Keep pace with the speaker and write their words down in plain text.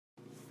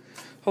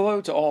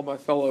Hello to all my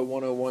fellow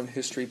 101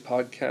 History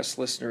Podcast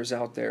listeners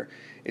out there.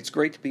 It's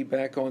great to be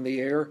back on the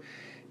air,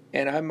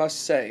 and I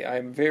must say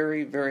I'm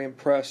very, very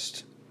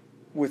impressed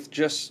with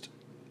just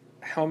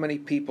how many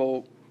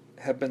people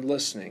have been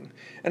listening.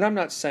 And I'm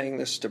not saying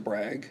this to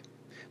brag,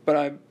 but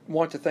I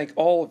want to thank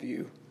all of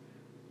you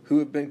who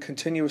have been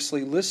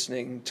continuously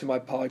listening to my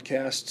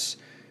podcasts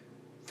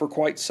for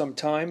quite some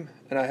time,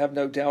 and I have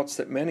no doubts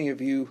that many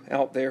of you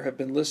out there have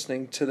been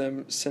listening to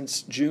them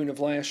since June of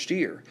last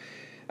year.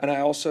 And I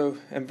also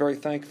am very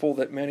thankful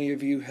that many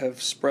of you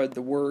have spread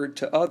the word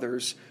to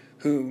others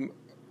who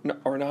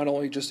are not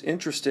only just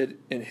interested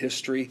in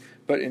history,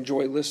 but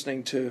enjoy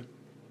listening to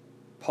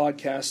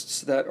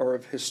podcasts that are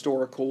of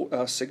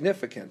historical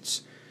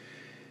significance.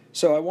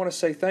 So I want to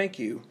say thank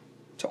you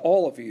to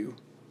all of you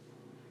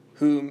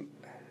who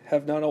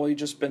have not only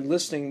just been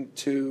listening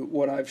to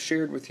what I've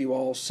shared with you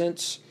all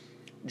since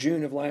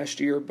June of last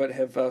year, but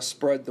have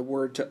spread the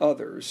word to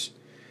others.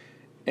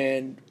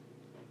 And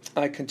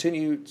I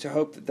continue to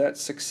hope that that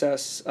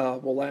success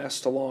will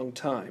last a long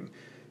time.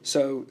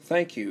 So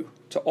thank you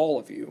to all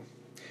of you.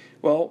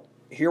 Well,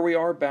 here we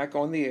are back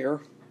on the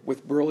air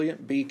with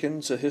Brilliant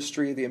Beacons, A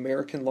History of the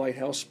American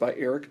Lighthouse by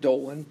Eric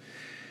Dolan.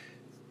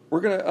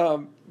 We're going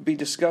to be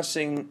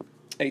discussing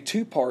a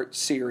two-part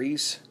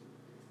series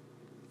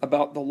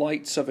about the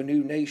lights of a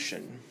new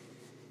nation.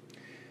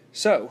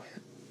 So,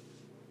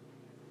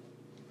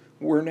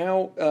 we're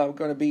now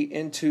going to be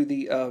into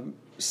the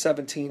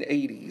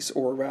 1780s,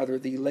 or rather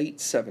the late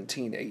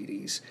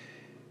 1780s.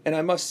 And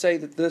I must say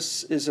that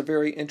this is a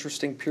very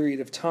interesting period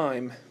of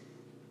time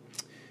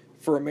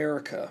for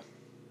America.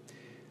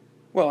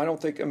 Well, I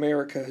don't think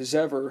America has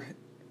ever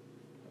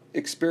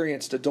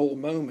experienced a dull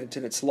moment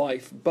in its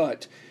life,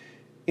 but,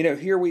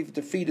 here we've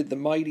defeated the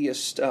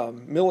mightiest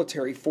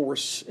military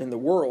force in the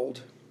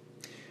world.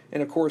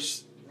 And of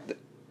course,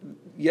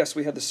 yes,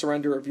 we had the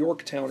surrender of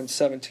Yorktown in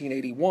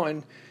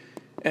 1781,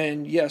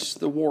 and yes,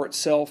 the war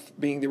itself,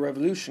 being the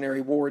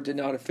Revolutionary War, did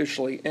not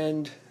officially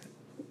end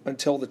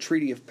until the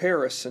Treaty of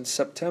Paris in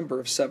September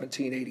of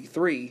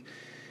 1783.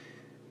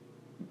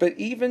 But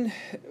even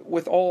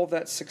with all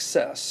that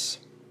success,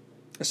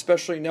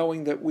 especially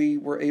knowing that we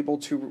were able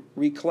to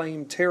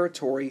reclaim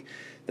territory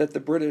that the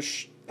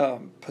British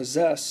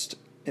possessed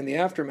in the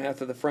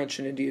aftermath of the French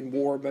and Indian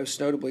War, most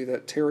notably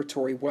that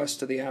territory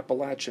west of the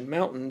Appalachian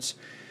Mountains,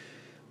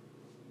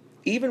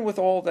 even with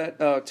all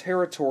that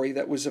territory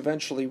that was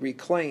eventually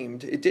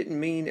reclaimed, it didn't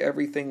mean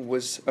everything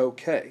was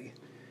okay.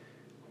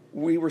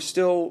 We were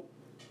still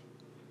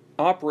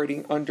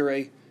operating under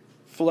a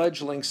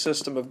fledgling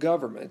system of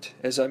government,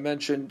 as I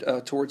mentioned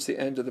towards the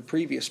end of the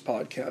previous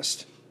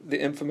podcast.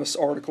 The infamous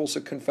Articles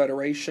of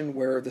Confederation,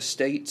 where the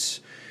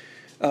states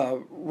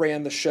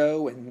ran the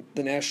show and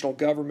the national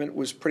government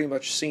was pretty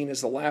much seen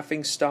as the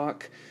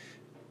laughingstock.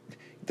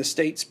 The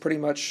states pretty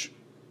much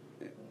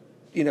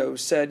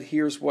said,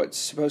 here's what's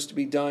supposed to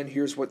be done,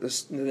 here's what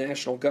the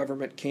national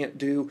government can't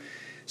do.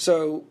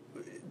 So,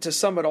 to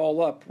sum it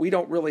all up, we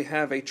don't really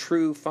have a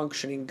true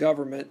functioning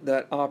government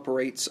that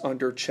operates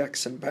under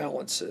checks and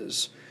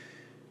balances.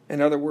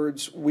 In other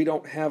words, we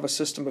don't have a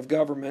system of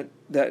government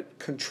that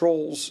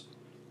controls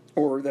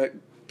or that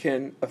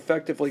can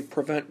effectively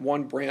prevent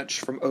one branch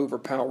from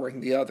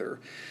overpowering the other.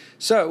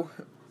 So,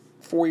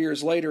 4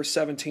 years later,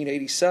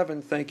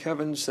 1787, thank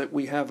heavens that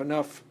we have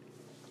enough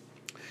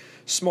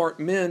smart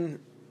men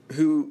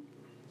who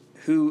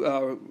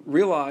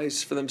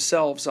realize for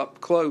themselves up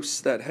close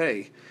that,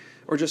 hey,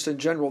 or just in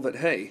general that,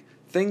 hey,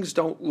 things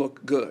don't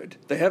look good.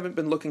 They haven't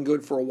been looking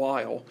good for a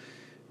while,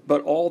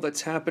 but all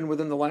that's happened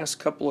within the last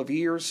couple of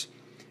years,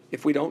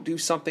 if we don't do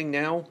something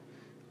now,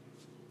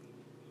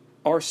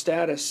 our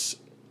status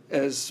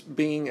as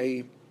being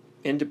a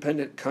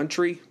independent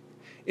country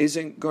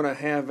isn't going to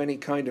have any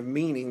kind of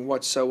meaning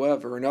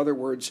whatsoever. In other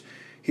words,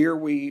 here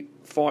we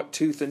fought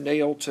tooth and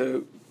nail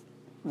to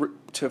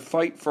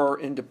fight for our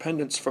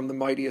independence from the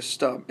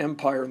mightiest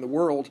empire in the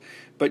world,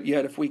 but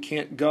yet if we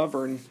can't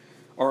govern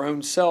our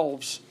own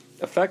selves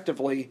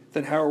effectively,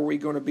 then how are we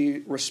going to be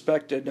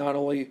respected not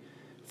only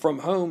from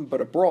home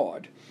but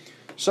abroad?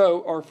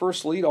 So our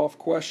first lead-off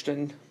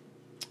question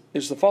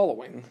is the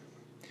following.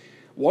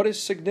 What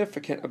is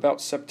significant about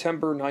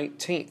September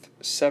 19th,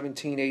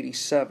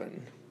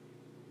 1787?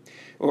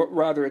 Or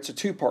rather, it's a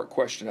two-part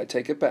question. I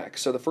take it back.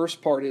 So the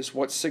first part is,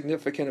 what's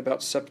significant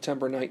about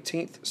September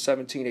 19th,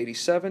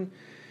 1787?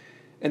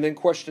 And then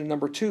question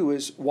number two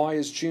is, why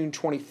is June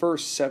 21st,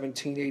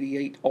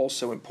 1788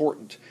 also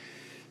important?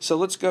 So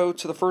let's go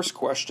to the first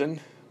question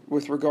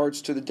with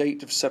regards to the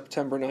date of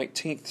September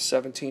 19th,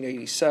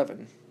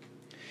 1787.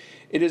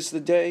 It is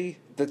the day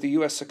that the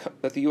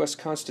U.S.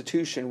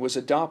 Constitution was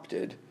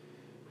adopted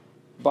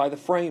by the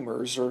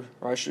framers, or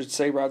I should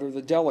say rather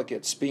the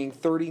delegates, being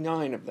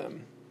 39 of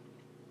them,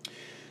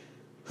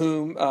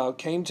 whom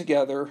came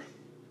together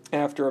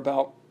after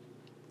about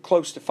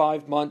close to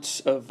 5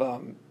 months of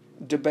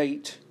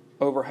debate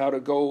over how to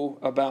go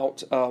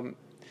about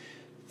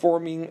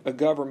forming a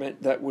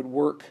government that would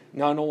work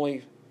not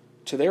only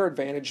to their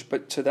advantage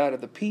but to that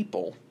of the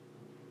people.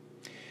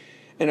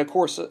 And of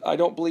course, I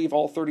don't believe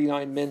all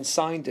 39 men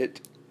signed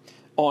it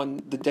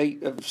on the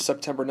date of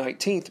September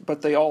 19th,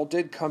 but they all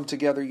did come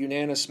together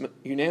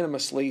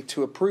unanimously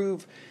to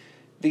approve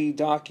the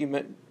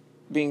document,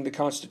 being the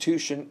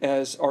Constitution,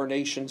 as our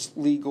nation's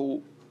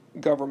legal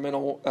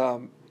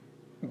governmental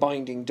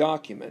binding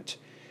document.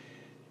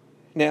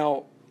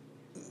 Now,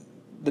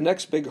 the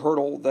next big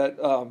hurdle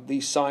that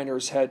these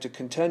signers had to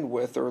contend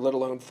with, or let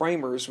alone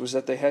framers, was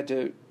that they had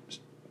to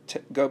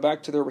go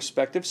back to their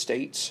respective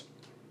states,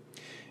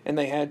 and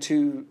they had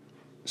to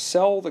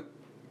sell the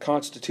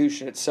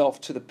Constitution itself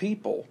to the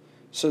people.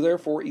 So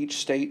therefore, each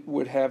state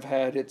would have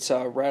had its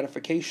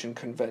ratification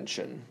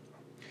convention.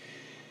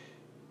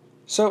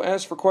 So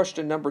as for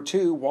question number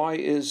 2, why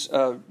is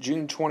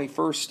June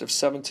 21st of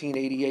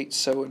 1788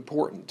 so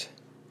important?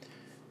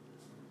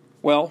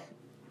 Well,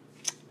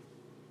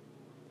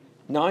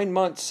 9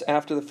 months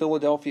after the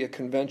Philadelphia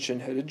Convention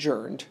had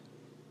adjourned,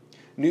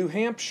 New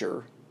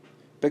Hampshire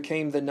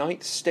became the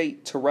 9th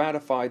state to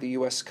ratify the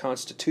U.S.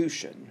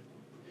 Constitution.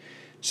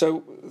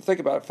 So think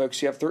about it, folks.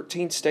 You have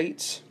 13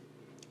 states.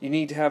 You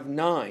need to have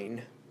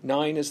 9.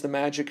 9 is the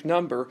magic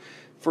number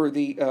for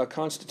the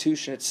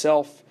Constitution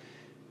itself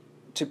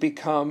to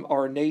become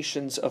our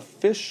nation's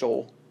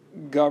official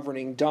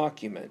governing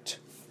document.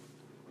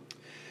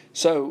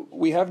 So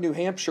we have New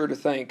Hampshire to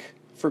thank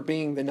for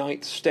being the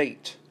 9th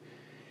state.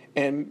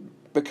 And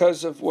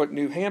because of what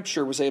New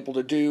Hampshire was able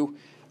to do,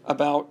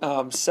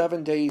 about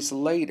 7 days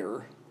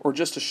later, or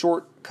just a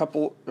short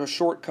couple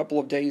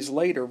of days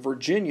later,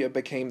 Virginia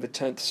became the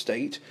 10th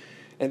state,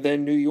 and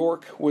then New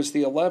York was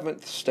the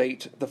 11th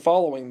state the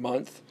following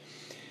month.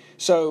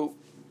 So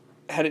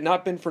had it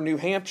not been for New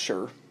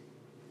Hampshire,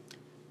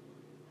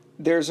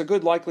 there's a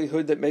good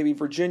likelihood that maybe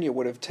Virginia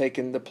would have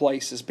taken the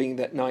place as being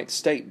that 9th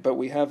state, but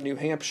we have New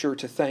Hampshire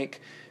to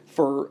thank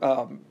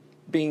for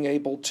being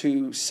able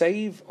to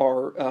save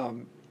our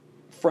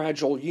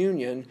fragile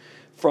union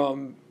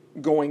from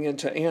going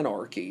into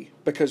anarchy.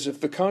 Because if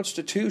the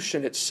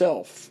Constitution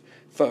itself,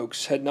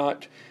 folks, had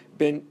not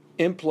been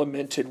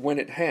implemented when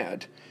it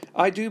had,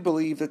 I do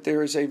believe that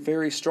there is a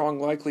very strong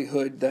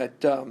likelihood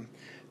that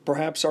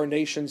perhaps our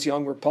nation's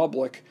young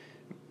republic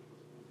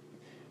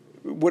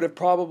would have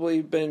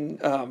probably been,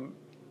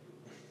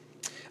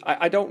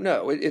 I don't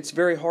know, it's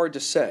very hard to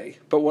say,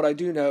 but what I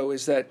do know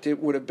is that it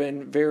would have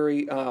been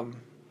very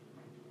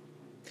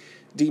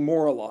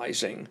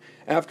demoralizing.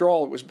 After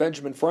all, it was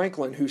Benjamin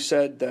Franklin who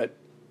said that,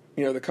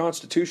 the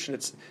Constitution,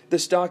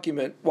 this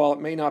document, while it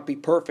may not be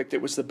perfect,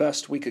 it was the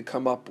best we could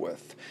come up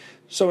with.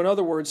 So in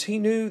other words, he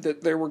knew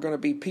that there were going to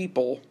be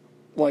people,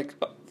 like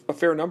a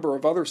fair number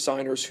of other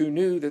signers, who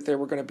knew that there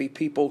were going to be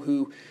people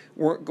who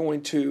weren't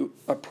going to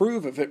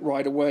approve of it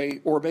right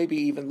away, or maybe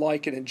even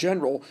like it in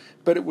general,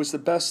 but it was the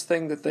best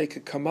thing that they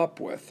could come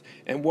up with.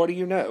 And what do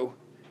you know?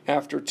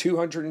 After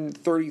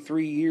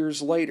 233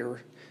 years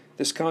later,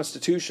 this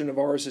Constitution of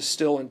ours is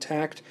still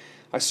intact.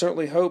 I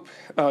certainly hope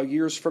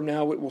years from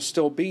now it will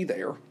still be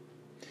there,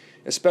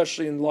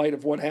 especially in light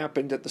of what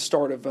happened at the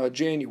start of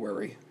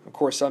January. Of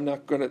course, I'm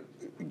not going to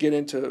get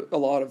into a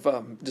lot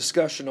of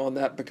discussion on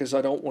that because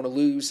I don't want to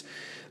lose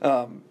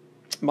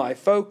my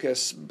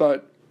focus,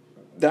 but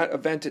that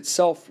event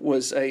itself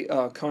was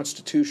a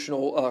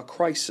constitutional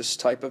crisis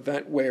type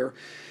event where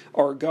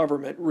our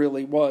government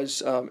really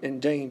was in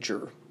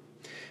danger.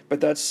 But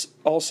that's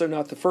also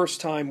not the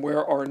first time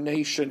where our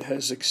nation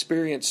has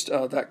experienced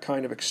that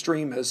kind of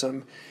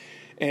extremism,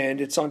 and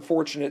it's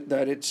unfortunate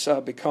that it's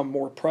become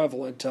more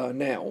prevalent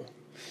now.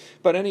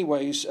 But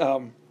anyways,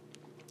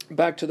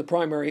 back to the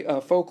primary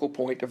focal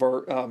point of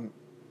our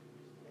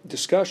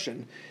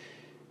discussion.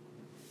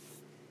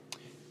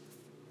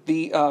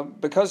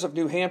 Because of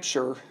New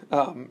Hampshire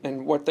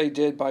and what they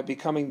did by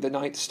becoming the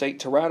 9th state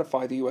to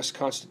ratify the U.S.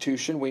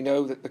 Constitution, we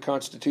know that the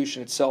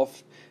Constitution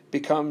itself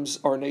becomes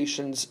our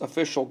nation's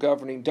official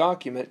governing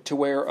document, to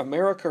where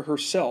America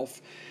herself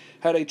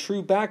had a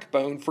true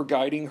backbone for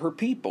guiding her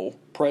people,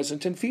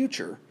 present and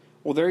future.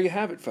 Well, there you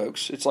have it,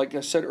 folks. It's like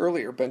I said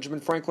earlier, Benjamin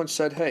Franklin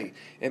said, hey,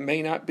 it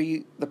may not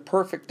be the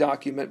perfect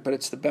document, but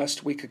it's the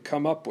best we could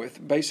come up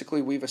with.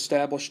 Basically, we've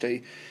established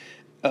an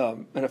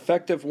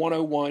effective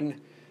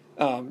 101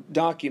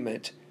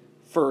 document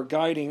for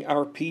guiding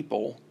our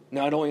people,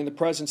 not only in the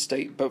present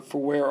state, but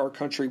for where our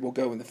country will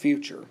go in the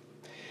future.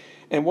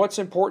 And what's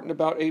important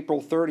about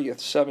April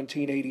 30th,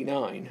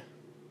 1789?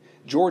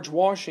 George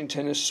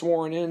Washington is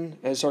sworn in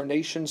as our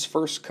nation's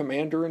first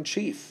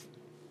commander-in-chief.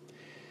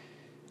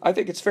 I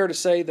think it's fair to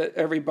say that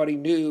everybody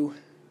knew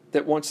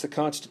that once the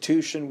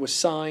Constitution was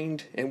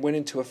signed and went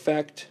into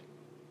effect,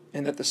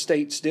 and that the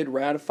states did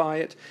ratify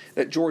it,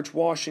 that George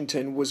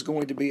Washington was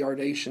going to be our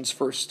nation's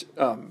first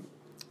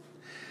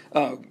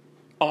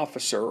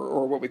officer,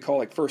 or what we call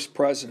like first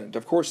president.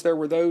 Of course, there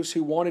were those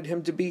who wanted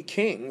him to be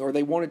king, or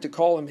they wanted to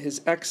call him His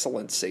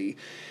Excellency.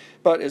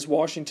 But as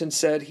Washington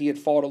said, he had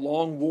fought a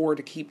long war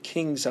to keep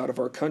kings out of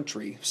our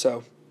country.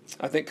 So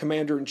I think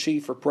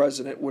commander-in-chief or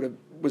president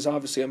was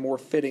obviously a more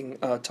fitting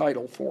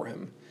title for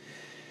him.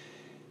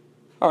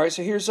 All right,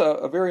 so here's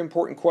a very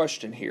important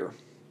question here.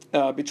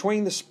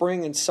 between the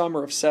spring and summer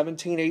of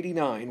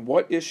 1789,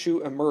 what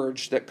issue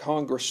emerged that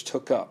Congress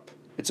took up?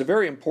 It's a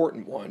very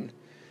important one.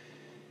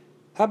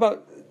 How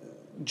about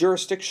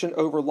jurisdiction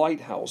over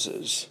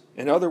lighthouses?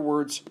 In other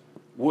words,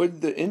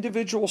 would the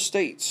individual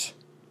states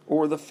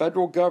or the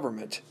federal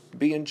government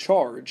be in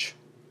charge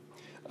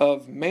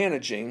of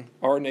managing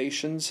our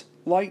nation's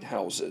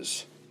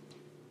lighthouses?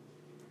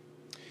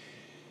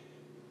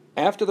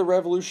 After the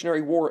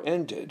Revolutionary War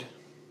ended,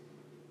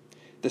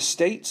 the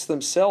states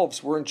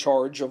themselves were in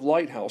charge of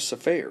lighthouse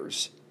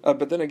affairs.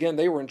 But then again,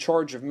 they were in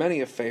charge of many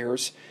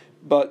affairs,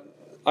 but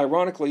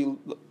ironically,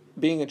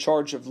 being in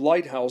charge of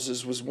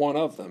lighthouses was one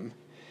of them.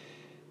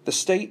 The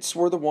states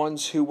were the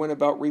ones who went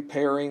about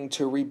repairing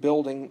to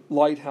rebuilding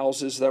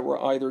lighthouses that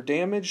were either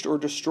damaged or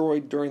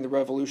destroyed during the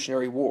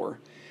Revolutionary War.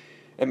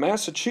 In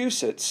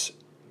Massachusetts,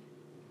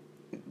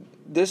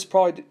 this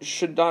probably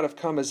should not have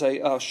come as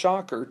a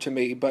shocker to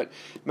me, but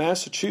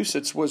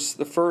Massachusetts was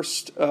the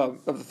first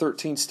of the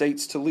 13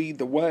 states to lead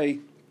the way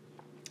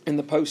in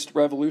the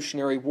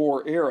post-Revolutionary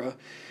War era.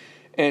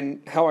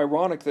 And how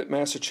ironic that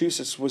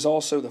Massachusetts was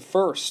also the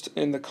first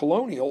in the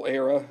colonial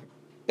era.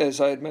 As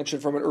I had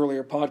mentioned from an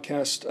earlier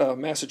podcast,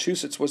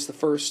 Massachusetts was the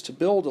first to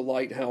build a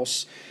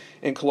lighthouse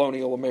in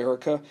colonial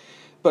America.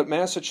 But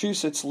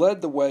Massachusetts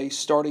led the way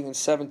starting in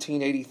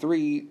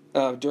 1783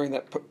 during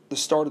the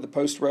start of the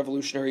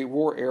post-Revolutionary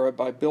War era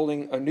by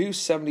building a new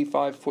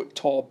 75-foot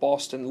tall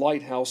Boston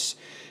lighthouse,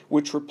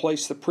 which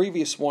replaced the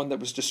previous one that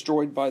was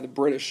destroyed by the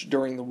British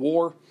during the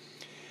war.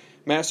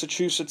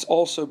 Massachusetts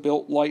also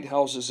built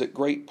lighthouses at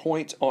Great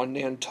Point on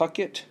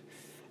Nantucket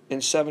in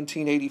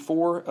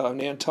 1784.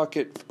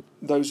 Nantucket,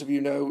 those of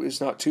you know, is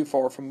not too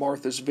far from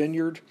Martha's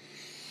Vineyard.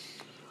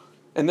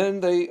 And then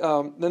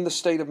the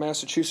state of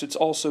Massachusetts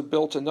also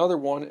built another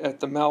one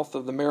at the mouth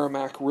of the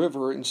Merrimack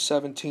River in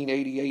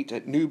 1788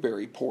 at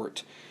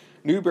Newburyport.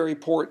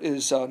 Newburyport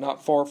is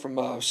not far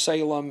from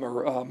Salem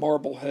or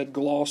Marblehead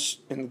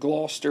in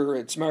Gloucester.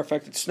 As a matter of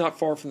fact, it's not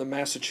far from the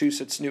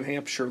Massachusetts-New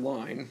Hampshire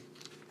line.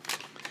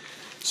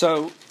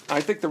 So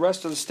I think the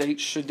rest of the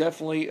states should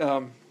definitely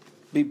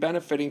be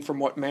benefiting from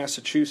what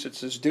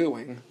Massachusetts is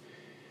doing.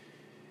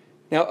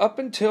 Now, up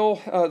until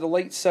the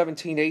late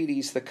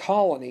 1780s, the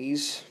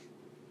colonies,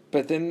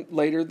 but then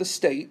later the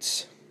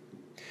states,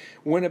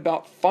 went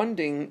about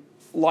funding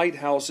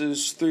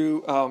lighthouses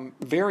through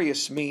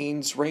various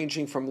means,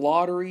 ranging from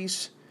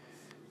lotteries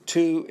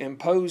to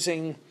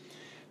imposing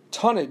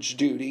tonnage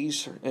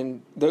duties.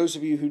 And those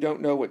of you who don't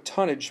know what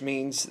tonnage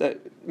means,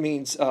 that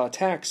means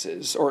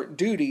taxes, or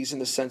duties in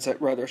the sense that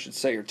rather I should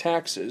say are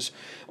taxes,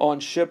 on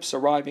ships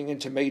arriving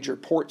into major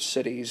port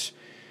cities,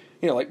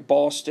 like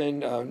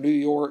Boston, New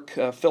York,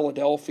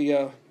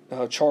 Philadelphia,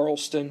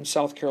 Charleston,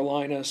 South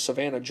Carolina,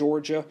 Savannah,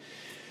 Georgia.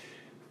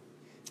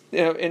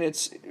 And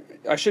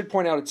I should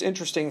point out, it's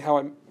interesting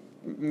how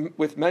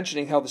with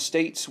mentioning how the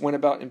states went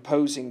about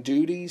imposing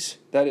duties,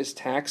 that is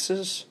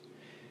taxes.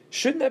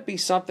 Shouldn't that be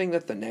something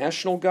that the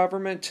national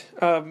government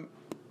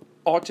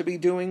ought to be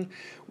doing?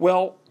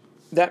 Well,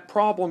 that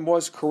problem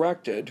was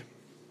corrected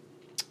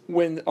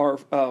when our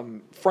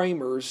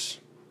framers,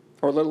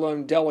 or let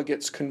alone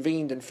delegates,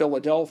 convened in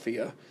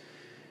Philadelphia.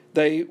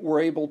 They were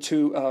able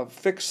to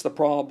fix the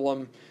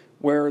problem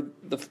where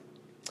that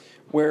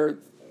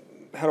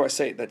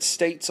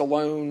states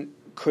alone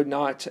could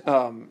not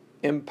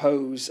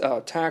impose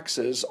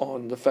taxes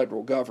on the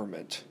federal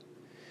government.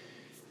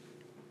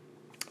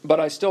 But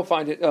I still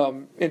find it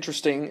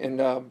interesting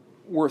and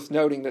worth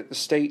noting that the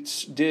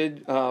states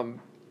did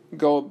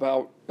go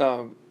about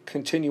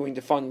continuing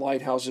to fund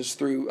lighthouses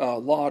through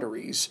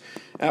lotteries.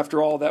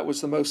 After all, that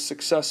was the most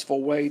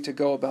successful way to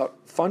go about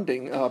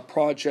funding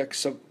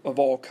projects of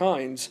all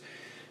kinds,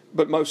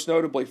 but most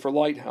notably for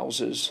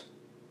lighthouses.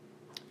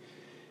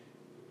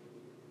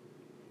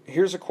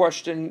 Here's a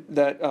question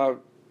that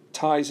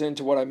ties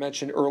into what I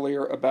mentioned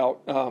earlier about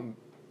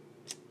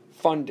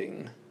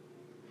funding,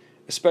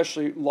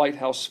 especially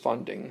lighthouse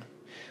funding.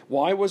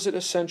 Why was it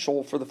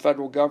essential for the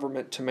federal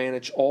government to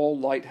manage all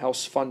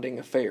lighthouse funding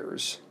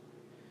affairs?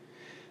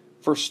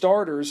 For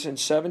starters, in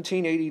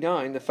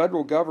 1789, the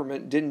federal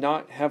government did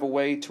not have a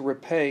way to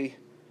repay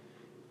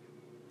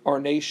our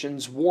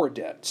nation's war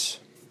debts.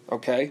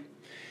 Okay?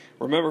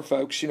 Remember,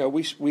 folks,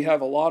 we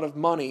have a lot of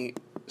money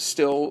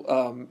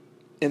still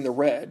in the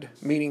red,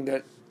 meaning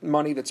that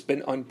money that's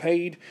been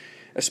unpaid,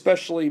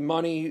 especially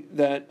money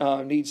that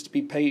needs to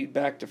be paid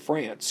back to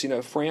France.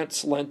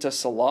 France lent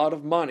us a lot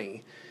of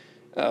money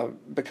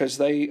because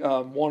they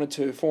wanted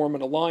to form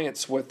an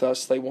alliance with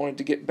us. They wanted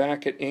to get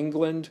back at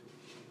England,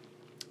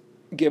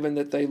 given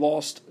that they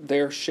lost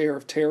their share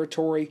of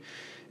territory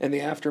in the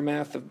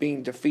aftermath of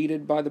being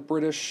defeated by the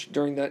British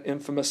during that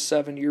infamous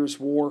 7 Years'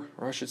 War,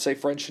 or I should say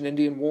French and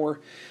Indian War.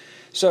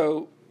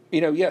 So,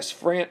 yes,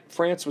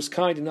 France was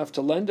kind enough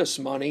to lend us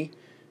money,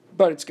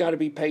 but it's got to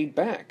be paid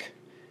back.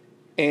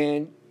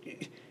 And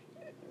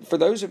for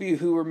those of you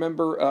who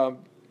remember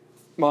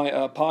my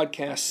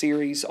podcast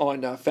series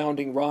on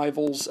founding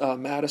rivals,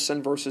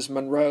 Madison versus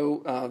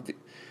Monroe,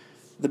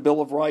 the Bill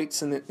of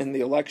Rights and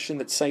the election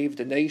that saved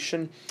a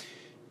nation,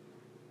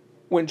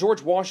 when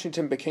George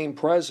Washington became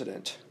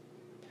president,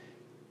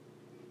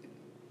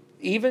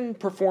 even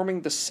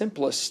performing the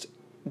simplest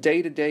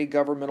day-to-day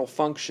governmental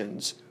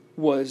functions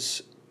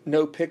was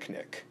no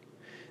picnic.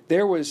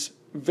 There was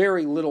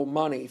very little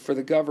money for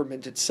the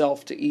government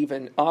itself to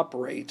even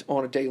operate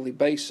on a daily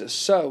basis.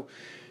 So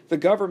the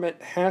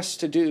government has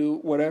to do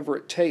whatever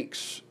it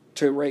takes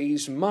to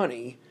raise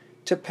money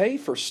to pay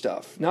for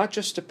stuff, not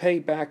just to pay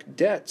back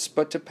debts,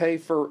 but to pay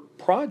for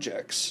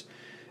projects.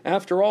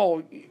 After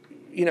all,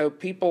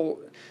 people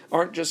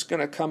aren't just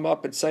going to come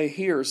up and say,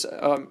 here's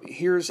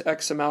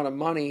X amount of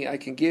money I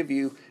can give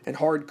you in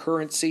hard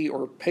currency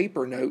or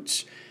paper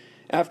notes.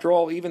 After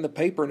all, even the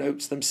paper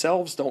notes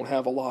themselves don't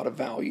have a lot of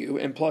value.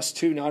 And plus,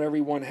 too, not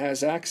everyone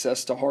has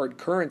access to hard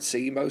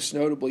currency, most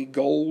notably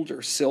gold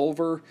or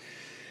silver.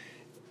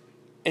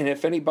 And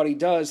if anybody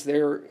does,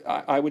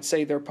 I would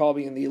say they're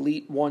probably in the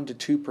elite 1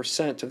 to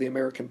 2% of the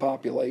American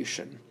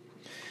population.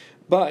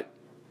 But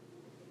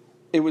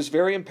it was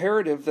very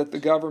imperative that the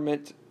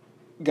government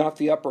got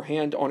the upper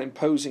hand on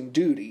imposing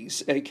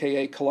duties,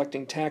 aka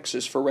collecting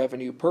taxes for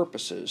revenue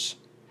purposes.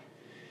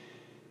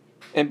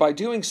 And by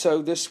doing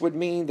so, this would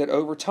mean that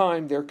over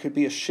time there could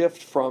be a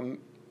shift from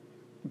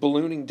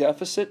ballooning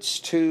deficits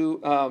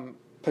to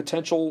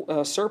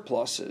potential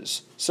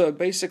surpluses. So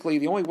basically,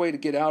 the only way to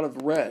get out of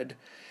the red,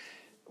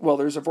 well,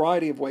 there's a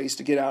variety of ways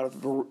to get out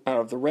of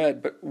the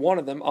red, but one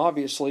of them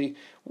obviously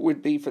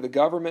would be for the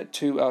government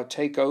to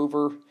take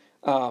over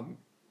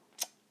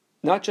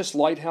not just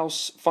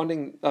lighthouse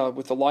funding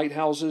with the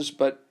lighthouses,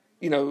 but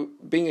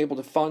being able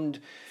to fund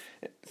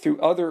through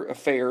other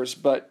affairs,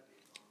 but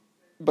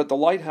the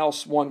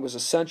lighthouse one was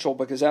essential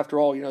because, after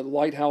all, the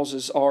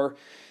lighthouses are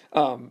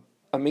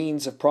a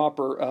means of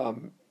proper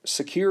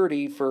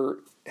security for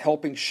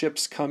helping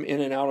ships come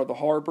in and out of the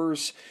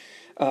harbors.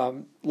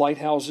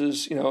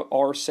 Lighthouses,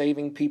 are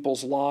saving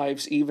people's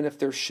lives, even if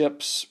their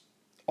ships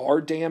are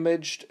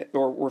damaged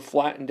or were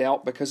flattened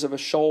out because of a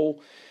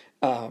shoal.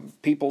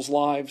 People's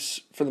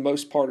lives, for the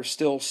most part, are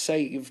still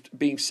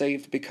being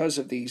saved because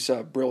of these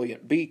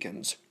brilliant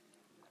beacons.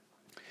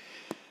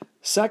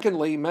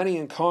 Secondly, many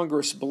in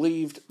Congress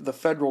believed the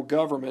federal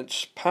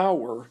government's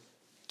power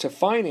to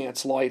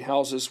finance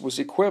lighthouses was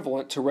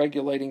equivalent to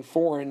regulating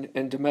foreign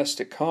and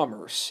domestic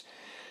commerce.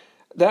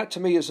 That, to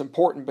me, is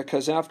important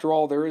because, after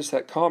all, there is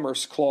that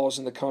commerce clause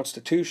in the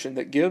Constitution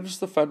that gives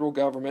the federal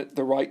government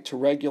the right to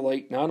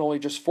regulate not only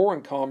just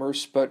foreign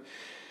commerce, but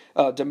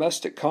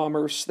domestic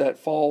commerce that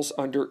falls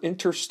under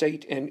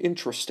interstate and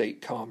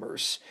intrastate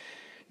commerce.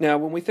 Now,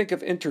 when we think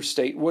of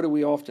interstate, what do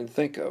we often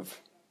think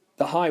of?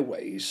 The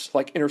highways,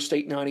 like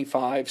Interstate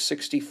 95,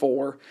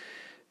 64,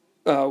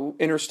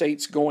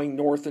 interstates going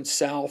north and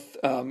south,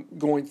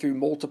 going through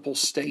multiple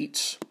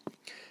states.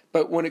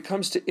 But when it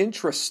comes to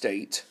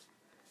intrastate,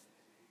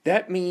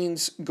 that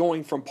means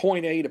going from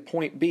point A to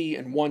point B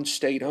in one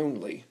state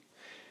only.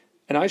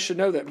 And I should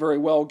know that very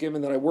well,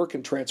 given that I work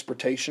in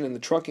transportation in the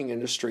trucking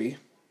industry.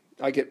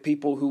 I get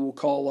people who will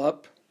call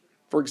up.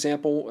 For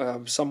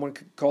example, someone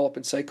could call up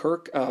and say,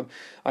 Kirk,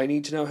 I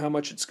need to know how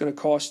much it's going to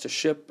cost to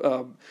ship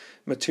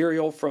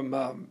material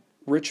from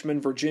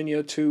Richmond,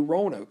 Virginia to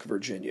Roanoke,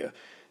 Virginia.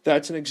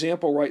 That's an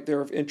example right there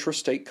of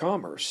intrastate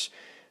commerce.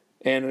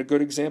 And a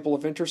good example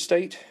of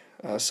interstate,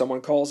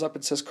 someone calls up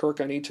and says, Kirk,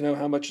 I need to know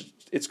how much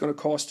it's going to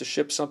cost to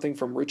ship something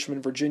from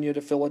Richmond, Virginia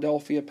to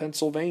Philadelphia,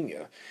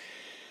 Pennsylvania.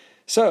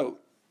 So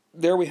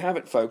there we have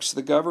it, folks.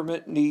 The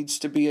government needs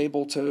to be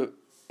able to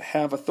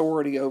have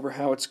authority over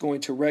how it's going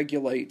to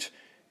regulate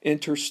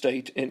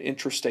interstate and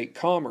intrastate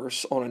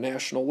commerce on a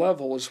national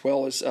level, as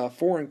well as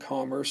foreign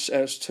commerce,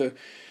 as to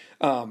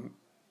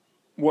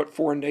what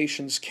foreign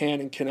nations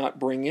can and cannot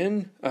bring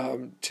in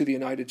to the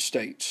United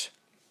States.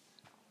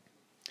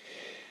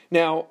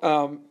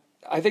 Now,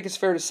 I think it's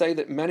fair to say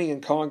that many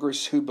in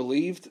Congress who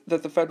believed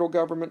that the federal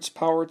government's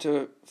power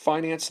to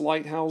finance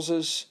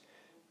lighthouses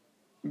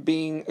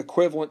being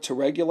equivalent to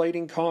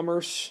regulating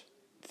commerce,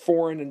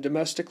 foreign and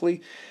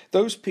domestically,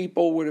 those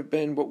people would have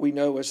been what we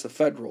know as the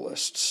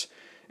Federalists.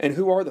 And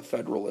who are the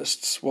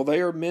Federalists? Well,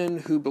 they are men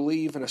who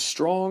believe in a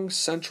strong,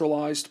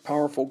 centralized,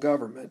 powerful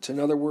government. In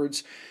other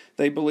words,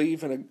 they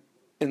believe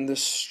in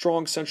this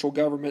strong central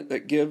government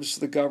that gives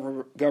the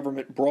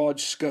government broad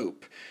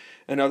scope.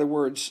 In other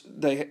words,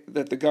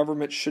 that the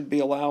government should be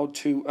allowed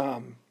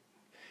to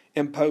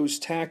impose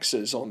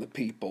taxes on the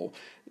people,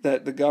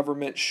 that the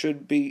government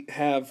should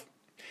have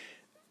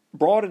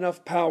broad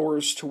enough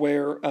powers to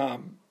where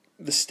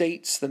the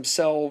states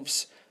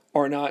themselves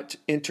are not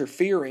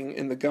interfering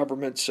in the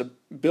government's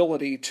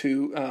ability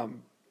to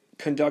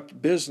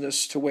conduct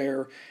business to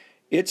where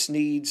its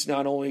needs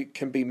not only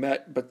can be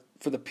met, but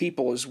for the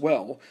people as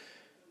well.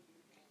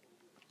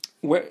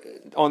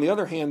 On the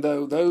other hand,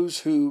 though, those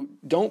who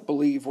don't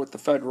believe what the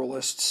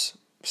Federalists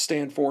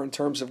stand for in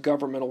terms of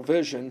governmental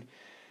vision,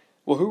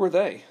 well, who are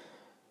they?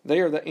 They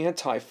are the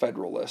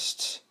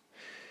Anti-Federalists.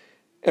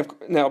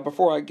 Now,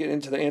 before I get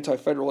into the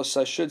Anti-Federalists,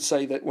 I should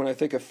say that when I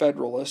think of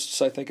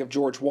Federalists, I think of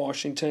George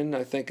Washington,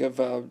 I think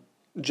of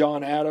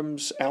John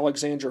Adams,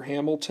 Alexander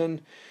Hamilton.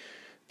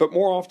 But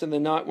more often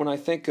than not, when I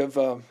think of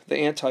the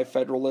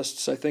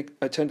Anti-Federalists, I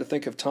tend to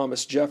think of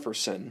Thomas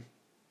Jefferson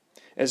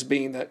as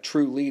being that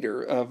true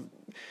leader of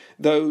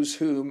those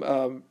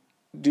whom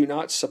do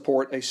not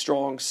support a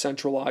strong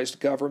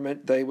centralized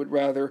government. They would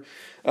rather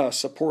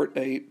support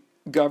a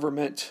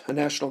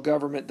national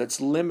government that's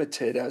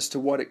limited as to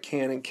what it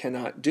can and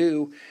cannot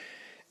do.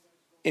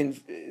 And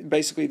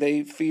basically,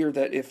 they fear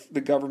that if the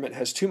government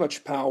has too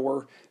much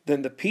power,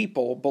 then the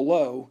people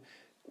below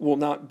will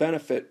not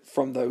benefit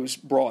from those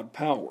broad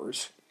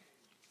powers.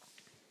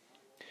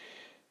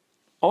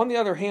 On the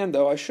other hand,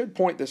 though, I should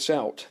point this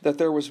out, that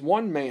there was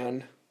one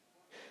man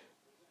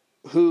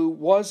who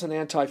was an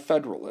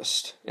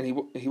anti-federalist,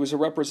 and he was a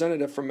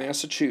representative from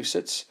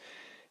Massachusetts.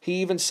 He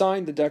even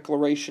signed the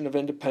Declaration of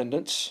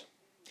Independence.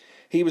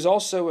 He was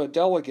also a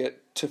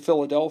delegate to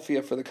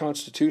Philadelphia for the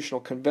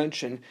Constitutional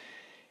Convention.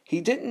 He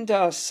didn't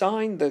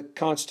sign the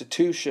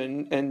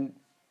Constitution, and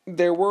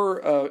there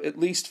were at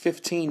least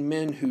 15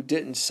 men who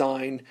didn't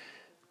sign,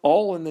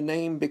 all in the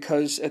name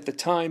because at the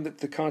time that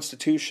the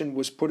Constitution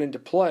was put into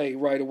play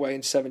right away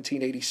in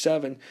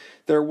 1787,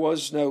 there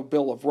was no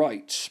Bill of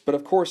Rights. But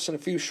of course, in a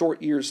few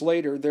short years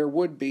later, there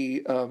would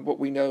be what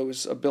we know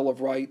as a Bill of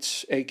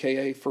Rights,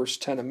 aka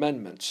First 10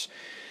 Amendments.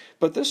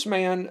 But this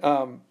man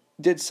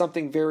did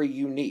something very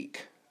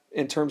unique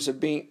in terms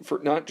of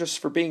not just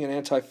for being an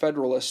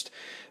anti-federalist,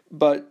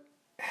 but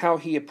how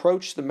he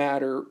approached the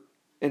matter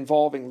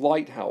involving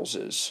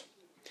lighthouses.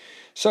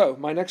 So,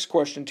 my next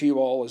question to you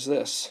all is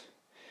this.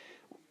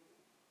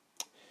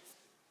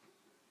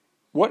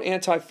 What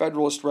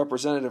anti-federalist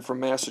representative from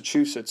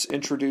Massachusetts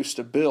introduced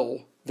a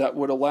bill that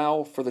would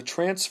allow for the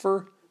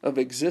transfer of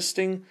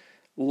existing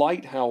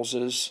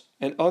lighthouses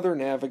and other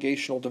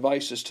navigational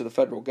devices to the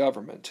federal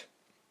government?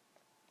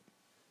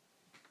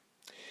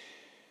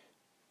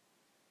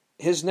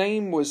 His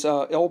name was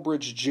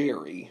Elbridge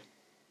Gerry.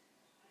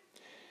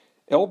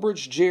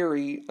 Elbridge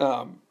Gerry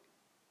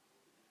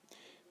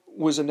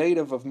was a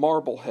native of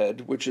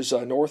Marblehead, which is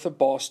north of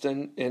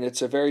Boston, and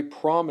it's a very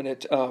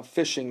prominent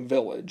fishing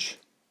village.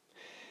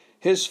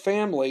 His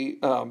family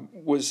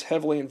was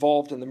heavily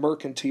involved in the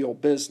mercantile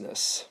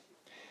business,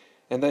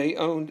 and they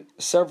owned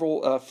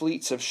several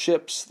fleets of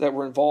ships that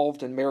were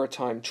involved in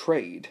maritime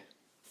trade.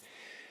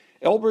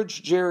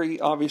 Elbridge Gerry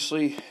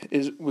obviously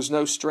was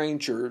no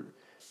stranger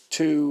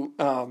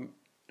to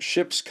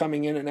ships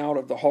coming in and out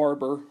of the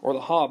harbor, or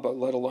the harbor,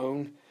 let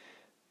alone.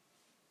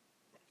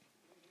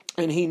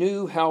 And he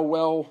knew how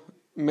well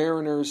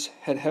mariners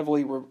had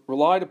heavily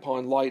relied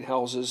upon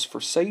lighthouses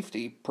for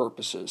safety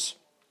purposes.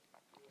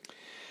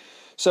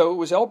 So it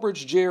was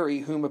Elbridge Gerry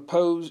whom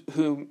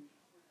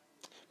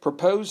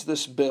proposed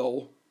this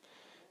bill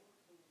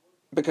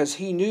because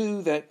he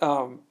knew that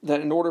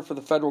in order for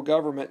the federal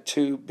government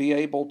to be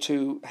able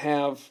to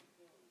have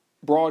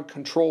broad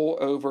control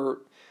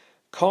over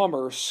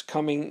commerce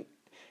coming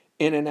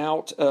in and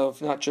out of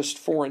not just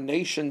foreign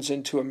nations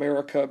into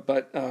America,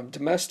 but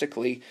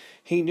domestically,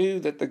 he knew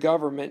that the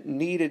government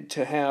needed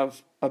to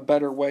have a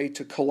better way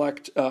to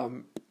collect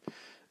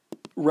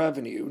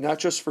revenue, not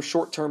just for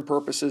short-term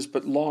purposes,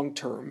 but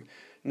long-term.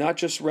 Not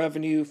just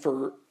revenue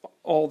for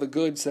all the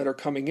goods that are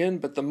coming in,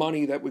 but the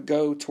money that would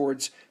go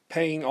towards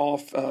paying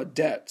off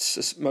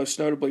debts, most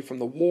notably from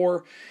the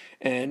war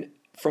and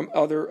from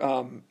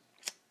other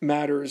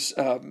matters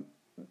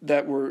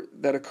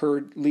that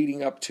occurred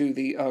leading up to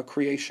the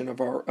creation of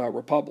our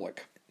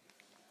republic.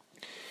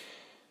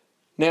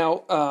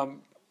 Now,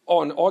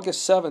 on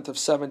August 7th of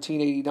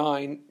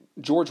 1789,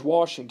 George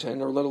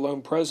Washington, or let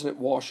alone President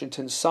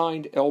Washington,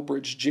 signed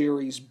Elbridge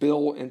Gerry's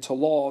bill into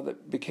law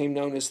that became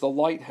known as the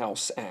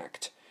Lighthouse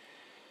Act.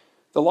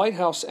 The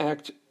Lighthouse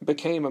Act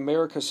became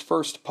America's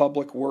first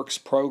public works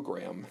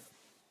program.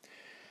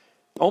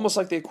 Almost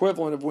like the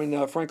equivalent of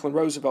when Franklin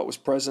Roosevelt was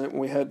president,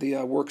 when we had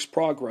the Works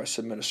Progress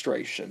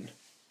Administration.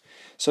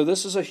 So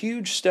this is a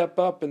huge step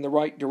up in the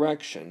right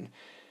direction.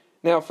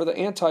 Now, for the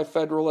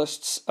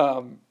Anti-Federalists,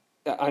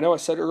 I know I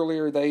said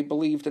earlier they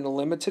believed in a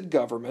limited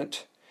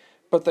government,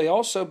 but they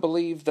also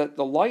believed that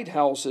the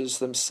lighthouses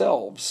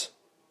themselves,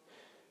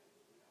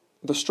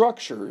 the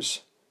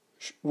structures,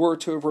 were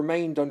to have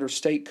remained under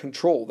state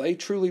control. They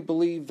truly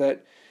believed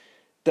that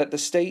the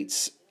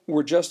states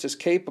were just as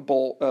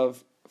capable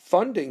of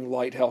funding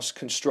lighthouse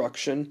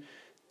construction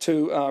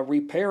to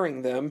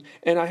repairing them,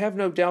 and I have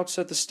no doubts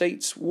that the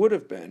states would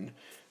have been.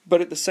 But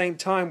at the same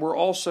time, we're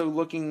also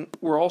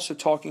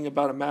talking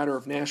about a matter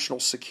of national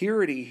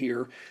security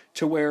here,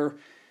 to where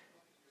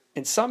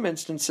in some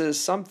instances,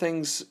 some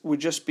things would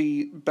just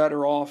be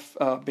better off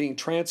being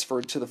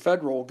transferred to the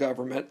federal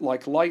government,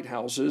 like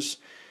lighthouses.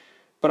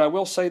 But I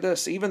will say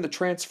this, even the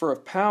transfer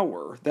of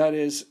power, that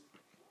is,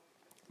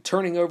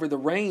 turning over the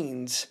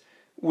reins,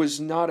 was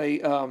not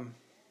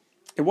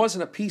it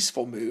wasn't a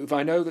peaceful move.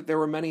 I know that there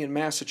were many in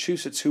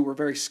Massachusetts who were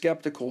very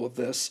skeptical of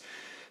this.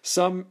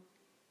 Some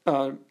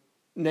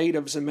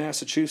natives in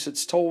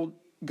Massachusetts told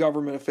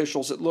government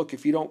officials that, look,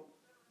 if you don't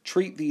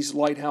treat these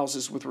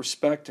lighthouses with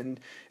respect and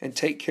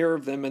take care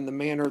of them in the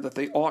manner that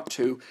they ought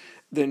to,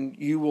 then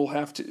you will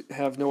have to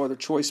have no other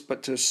choice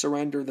but to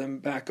surrender them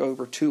back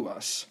over to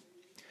us.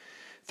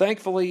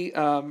 Thankfully,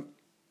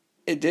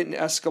 it didn't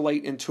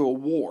escalate into a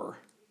war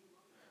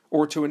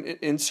or to an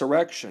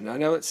insurrection. I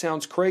know it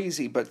sounds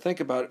crazy, but think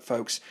about it,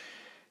 folks.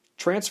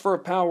 Transfer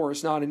of power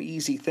is not an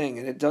easy thing,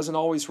 and it doesn't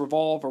always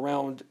revolve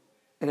around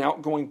an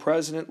outgoing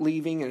president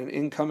leaving and an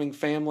incoming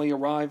family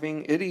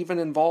arriving. It even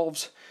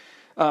involves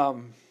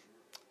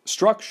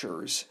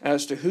structures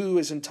as to who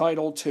is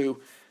entitled to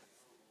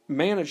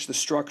manage the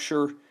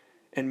structure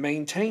and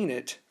maintain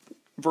it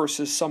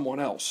versus someone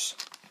else.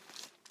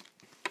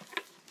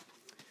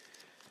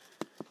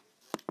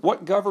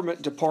 What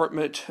government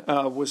department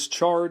was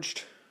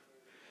charged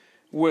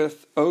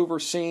with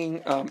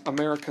overseeing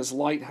America's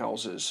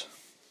lighthouses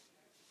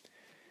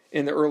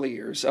in the early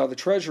years? The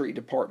Treasury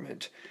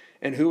Department.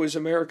 And who was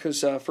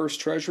America's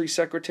first Treasury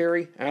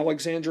Secretary?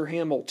 Alexander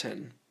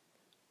Hamilton,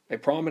 a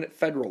prominent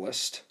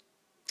Federalist.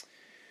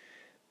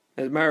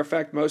 As a matter of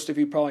fact, most of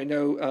you probably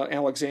know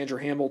Alexander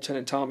Hamilton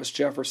and Thomas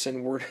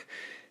Jefferson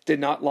did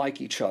not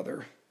like each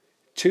other.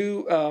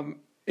 Two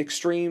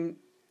extreme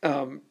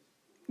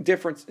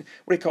different,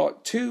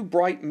 two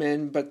bright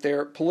men, but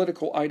their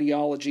political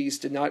ideologies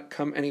did not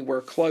come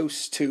anywhere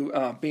close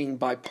to being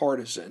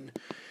bipartisan.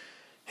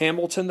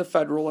 Hamilton the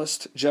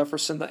Federalist,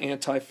 Jefferson the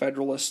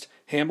Anti-Federalist,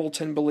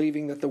 Hamilton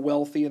believing that the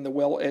wealthy and the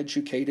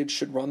well-educated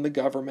should run the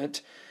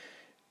government,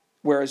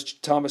 whereas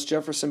Thomas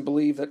Jefferson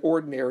believed that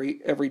ordinary,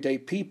 everyday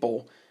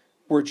people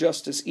were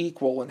just as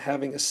equal in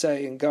having a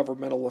say in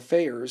governmental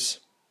affairs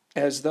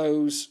as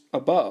those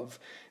above.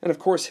 And of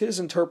course, his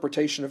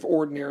interpretation of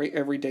ordinary,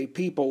 everyday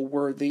people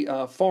were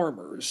the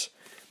farmers,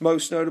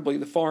 most notably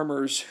the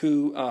farmers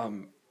who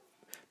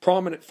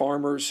prominent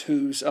farmers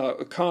whose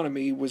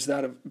economy was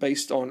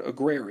based on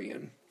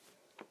agrarian.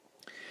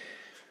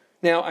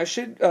 Now, I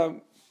should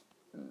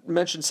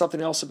mention something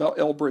else about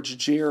Elbridge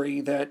Gerry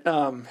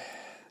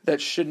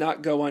that should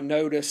not go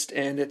unnoticed,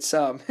 and it's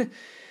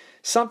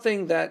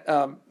something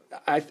that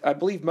I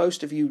believe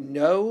most of you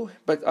know,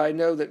 but I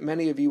know that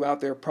many of you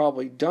out there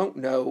probably don't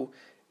know,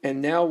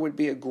 and now would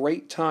be a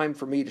great time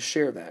for me to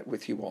share that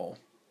with you all.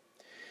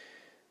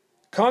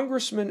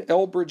 Congressman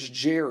Elbridge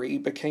Gerry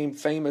became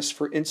famous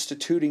for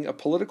instituting a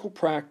political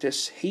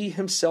practice he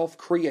himself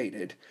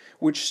created,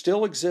 which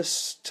still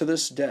exists to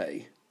this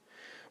day.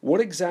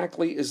 What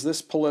exactly is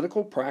this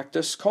political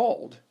practice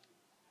called?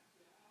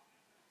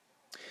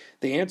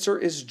 The answer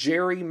is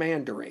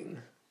gerrymandering.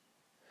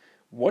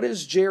 What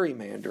is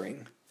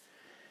gerrymandering?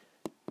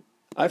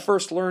 I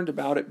first learned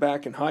about it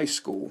back in high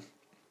school.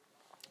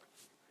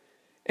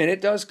 And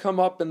it does come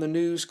up in the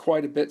news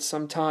quite a bit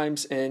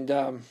sometimes, and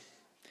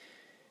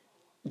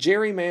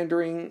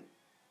gerrymandering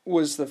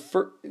was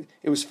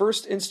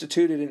first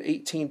instituted in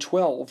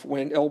 1812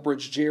 when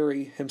Elbridge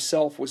Gerry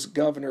himself was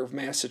governor of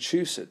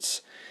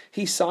Massachusetts.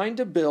 He signed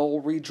a bill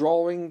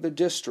redrawing the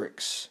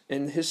districts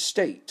in his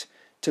state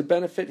to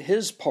benefit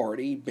his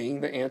party,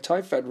 being the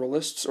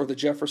Anti-Federalists or the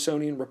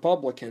Jeffersonian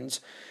Republicans.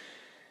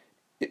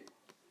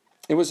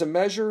 It was a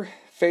measure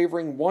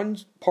favoring one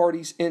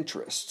party's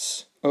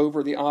interests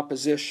over the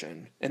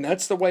opposition, and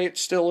that's the way it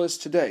still is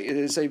today. It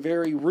is a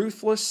very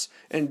ruthless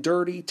and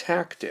dirty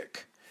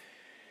tactic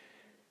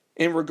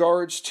in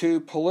regards to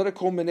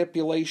political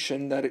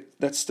manipulation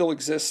that still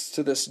exists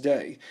to this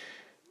day.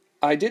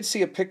 I did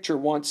see a picture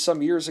once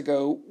some years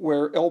ago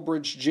where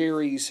Elbridge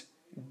Gerry's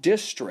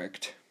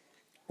district,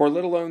 or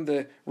let alone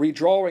the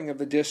redrawing of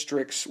the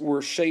districts,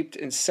 were shaped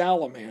in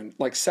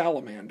like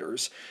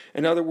salamanders.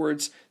 In other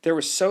words, there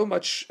was so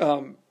much,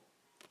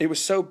 it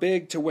was so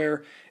big to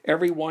where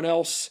everyone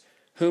else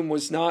whom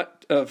was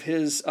not of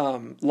his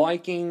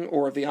liking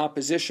or of the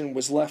opposition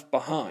was left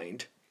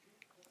behind.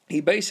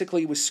 He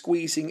basically was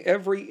squeezing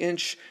every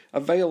inch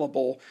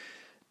available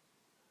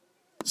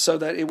so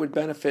that it would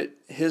benefit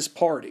his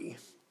party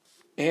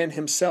and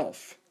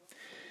himself.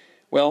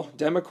 Well,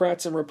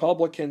 Democrats and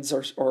Republicans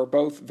are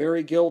both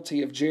very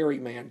guilty of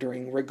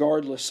gerrymandering,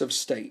 regardless of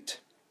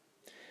state.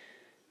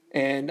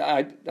 And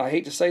I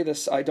hate to say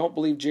this, I don't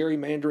believe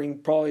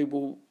gerrymandering probably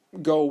will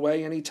go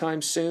away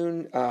anytime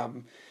soon.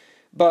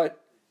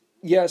 But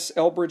yes,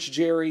 Elbridge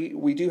Gerry,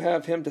 we do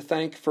have him to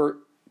thank for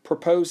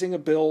proposing a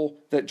bill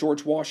that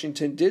George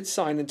Washington did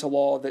sign into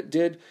law that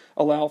did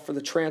allow for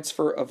the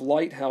transfer of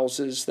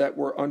lighthouses that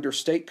were under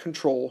state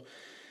control,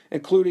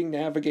 including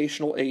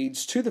navigational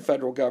aids, to the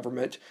federal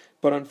government.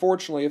 But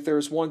unfortunately, if there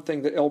is one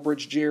thing that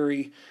Elbridge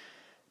Gerry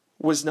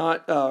was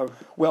not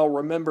well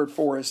remembered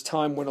for as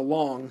time went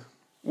along,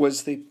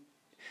 was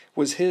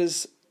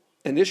his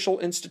initial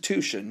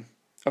institution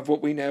of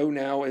what we know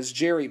now as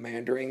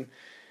gerrymandering,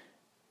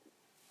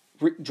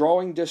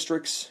 drawing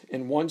districts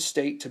in one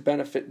state to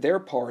benefit their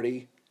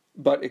party,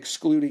 but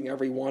excluding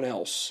everyone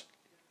else.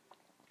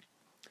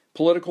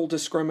 Political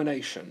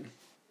discrimination.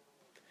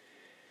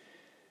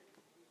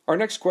 Our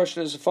next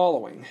question is the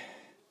following.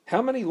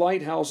 How many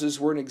lighthouses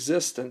were in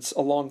existence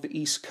along the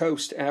East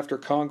Coast after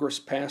Congress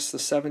passed the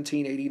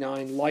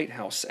 1789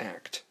 Lighthouse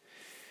Act?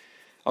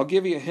 I'll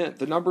give you a hint.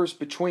 The number is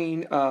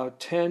between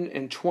 10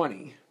 and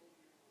 20.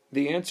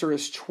 The answer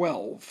is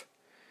 12.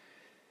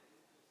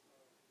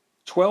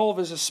 12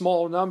 is a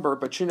small number,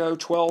 but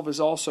 12 is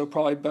also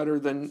probably better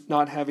than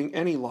not having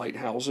any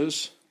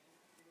lighthouses.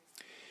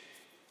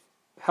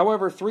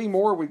 However, 3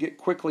 more would get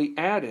quickly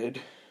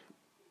added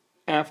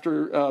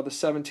after the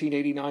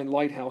 1789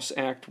 Lighthouse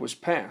Act was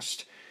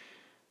passed.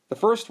 The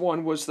first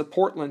one was the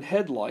Portland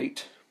Head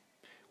Light,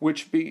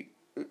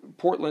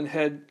 Portland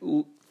Head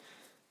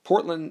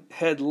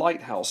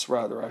Lighthouse,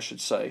 rather, I should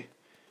say,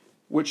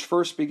 which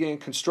first began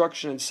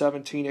construction in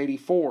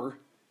 1784,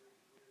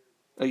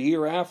 a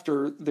year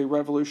after the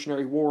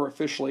Revolutionary War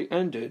officially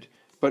ended,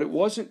 but it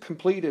wasn't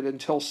completed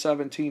until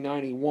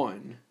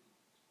 1791.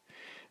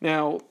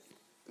 Now,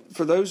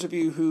 for those of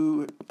you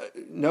who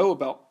know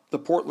about the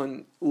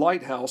Portland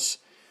Lighthouse,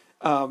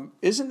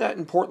 isn't that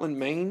in Portland,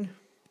 Maine?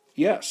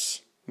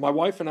 Yes. My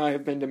wife and I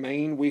have been to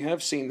Maine. We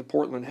have seen the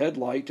Portland Head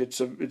Light.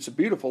 It's a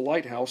beautiful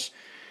lighthouse.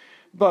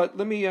 But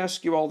let me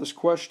ask you all this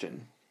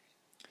question.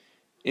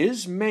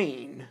 Was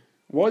Maine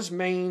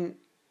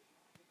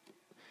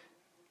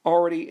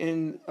already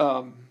in,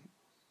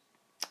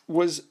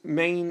 was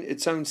Maine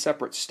its own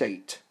separate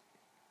state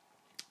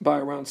by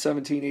around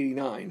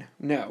 1789?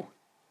 No.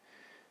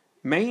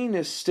 Maine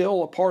is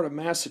still a part of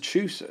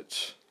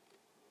Massachusetts.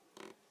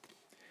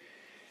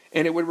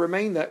 And it would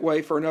remain that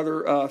way for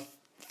another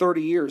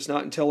 30 years,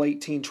 not until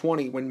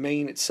 1820, when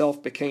Maine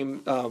itself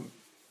became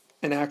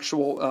an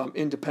actual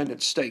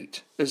independent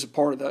state as a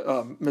part of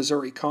the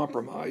Missouri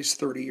Compromise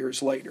 30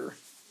 years later.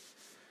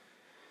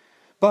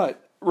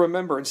 But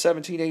remember, in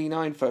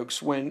 1789, folks,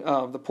 when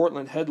the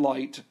Portland Head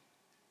Light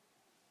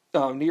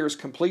nears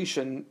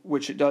completion,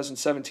 which it does in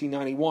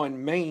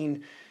 1791,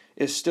 Maine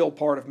is still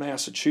part of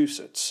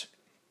Massachusetts.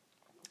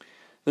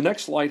 The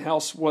next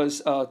lighthouse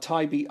was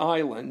Tybee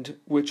Island,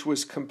 which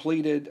was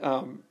completed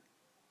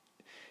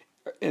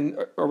in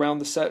around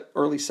the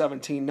early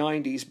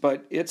 1790s,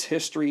 but its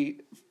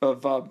history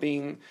of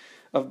being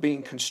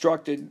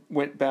constructed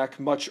went back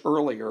much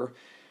earlier.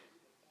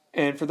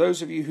 And for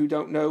those of you who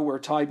don't know where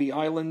Tybee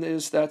Island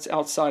is, that's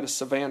outside of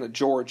Savannah,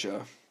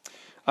 Georgia.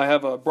 I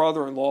have a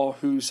brother-in-law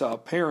whose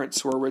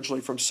parents were originally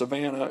from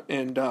Savannah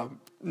and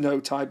knew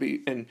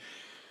Tybee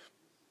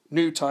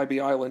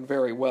Island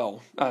very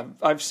well.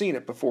 I've seen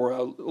it before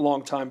a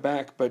long time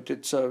back, but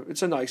it's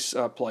a nice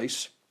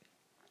place.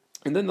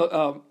 And then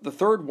the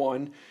third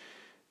one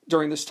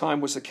during this time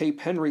was the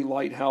Cape Henry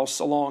Lighthouse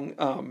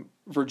along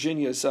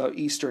Virginia's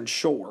eastern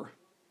shore.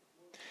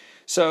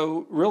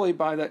 So really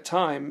by that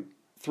time,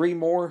 3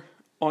 more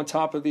on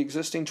top of the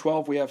existing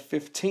 12, we have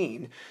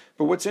 15.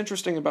 But what's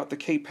interesting about the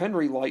Cape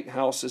Henry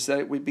Lighthouse is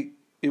that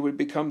it would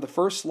become the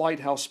first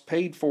lighthouse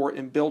paid for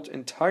and built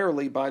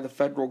entirely by the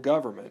federal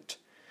government.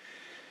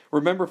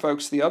 Remember,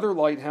 folks, the other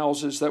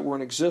lighthouses that were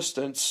in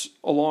existence,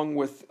 along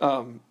with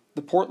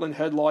the Portland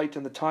Head Light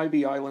and the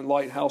Tybee Island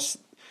Lighthouse,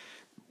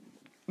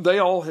 they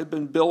all had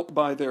been built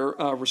by their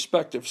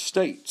respective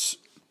states.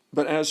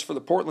 But as for the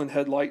Portland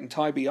Head Light and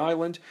Tybee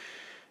Island,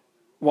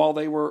 while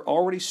they were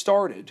already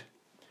started,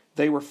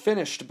 they were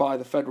finished by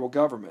the federal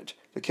government.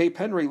 The Cape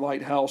Henry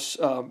Lighthouse,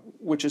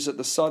 which is at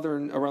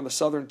around the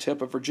southern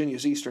tip of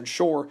Virginia's eastern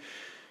shore,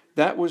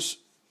 that was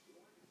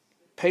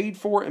paid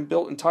for and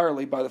built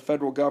entirely by the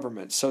federal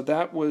government. So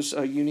that was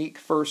a unique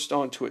first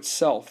onto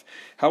itself.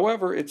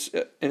 However,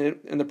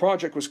 the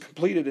project was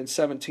completed in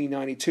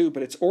 1792,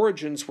 but its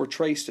origins were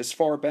traced as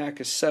far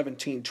back as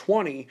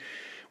 1720,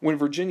 when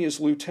Virginia's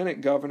Lieutenant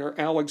Governor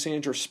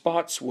Alexander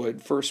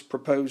Spotswood first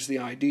proposed the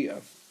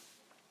idea.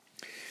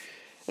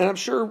 And I'm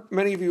sure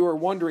many of you are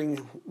wondering,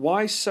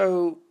 why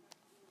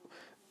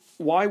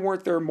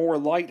weren't there more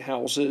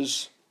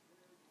lighthouses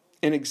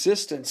in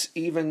existence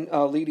even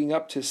leading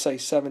up to, say,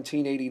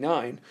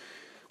 1789?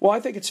 Well, I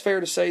think it's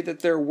fair to say that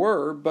there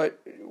were, but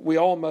we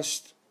all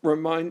must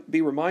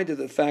be reminded of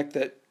the fact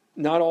that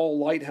not all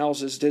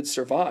lighthouses did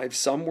survive.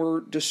 Some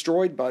were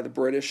destroyed by the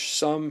British.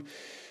 Some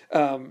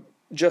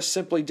just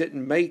simply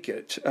didn't make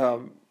it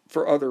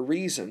for other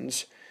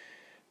reasons.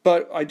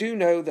 But I do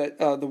know that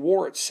the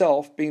war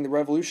itself, being the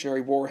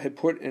Revolutionary War, had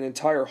put an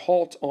entire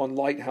halt on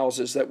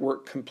lighthouses that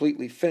weren't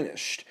completely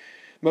finished.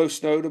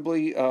 Most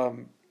notably,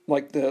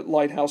 like the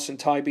lighthouse in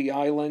Tybee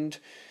Island,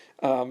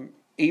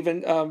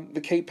 even the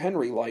Cape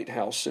Henry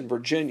Lighthouse in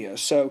Virginia.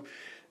 So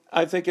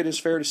I think it is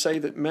fair to say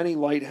that many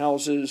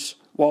lighthouses,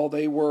 while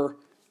they were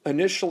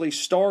initially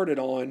started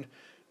on,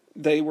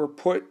 they were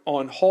put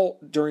on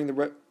halt during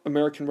the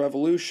American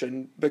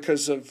Revolution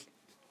because of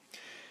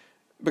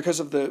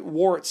the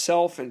war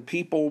itself and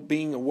people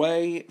being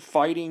away,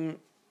 fighting,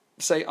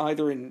 say,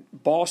 either in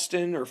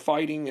Boston or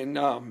fighting in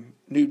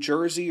New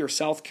Jersey or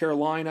South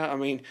Carolina. I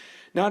mean,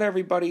 not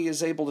everybody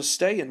is able to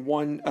stay in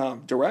one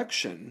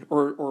direction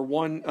or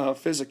one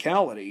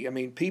physicality. I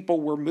mean,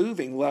 people were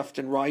moving left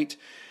and right,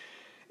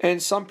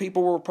 and some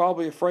people were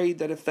probably afraid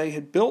that if they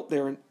had built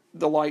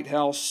the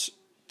lighthouse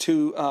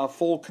to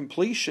full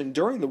completion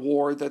during the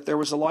war, that there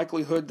was a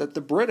likelihood that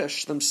the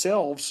British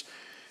themselves,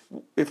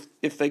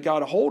 if they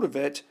got a hold of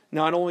it,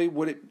 not only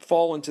would it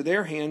fall into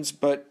their hands,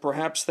 but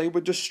perhaps they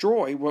would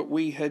destroy what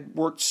we had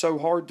worked so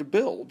hard to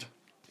build.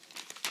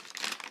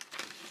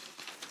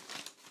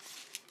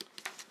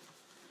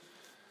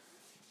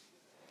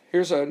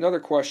 Here's another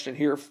question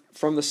here.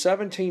 From the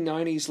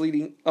 1790s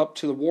leading up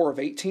to the War of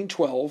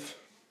 1812,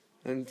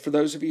 and for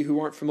those of you who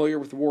aren't familiar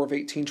with the War of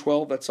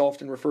 1812, that's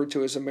often referred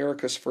to as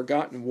America's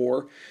Forgotten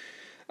War.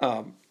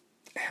 How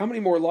many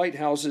more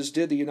lighthouses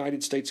did the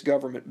United States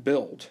government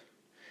build?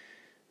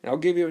 And I'll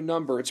give you a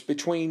number. It's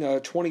between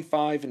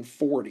 25 and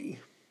 40.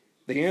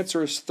 The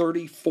answer is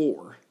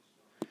 34.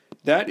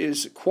 That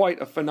is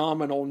quite a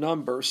phenomenal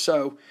number.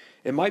 So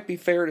it might be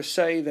fair to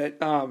say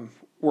that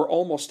we're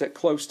almost at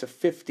close to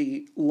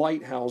 50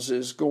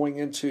 lighthouses going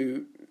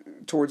into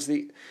towards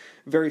the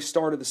very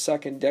start of the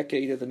second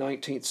decade of the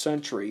 19th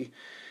century.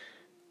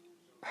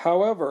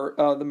 However,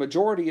 the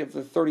majority of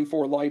the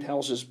 34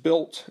 lighthouses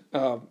built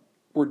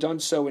were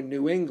done so in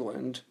New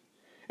England.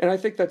 And I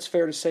think that's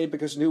fair to say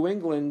because New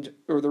England,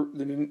 or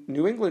the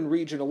New England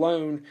region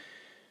alone,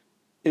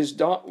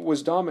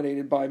 was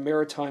dominated by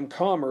maritime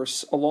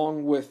commerce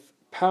along with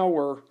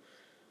power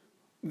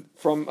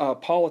from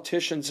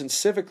politicians and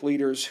civic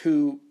leaders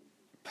who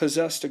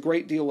possessed a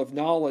great deal of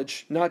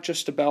knowledge, not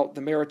just about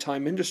the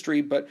maritime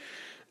industry, but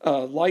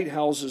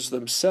lighthouses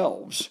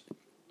themselves.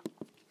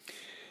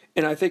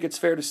 And I think it's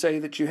fair to say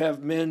that you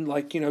have men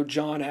like,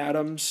 John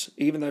Adams,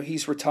 even though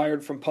he's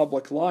retired from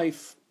public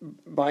life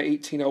by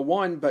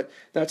 1801, but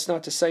that's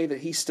not to say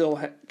that he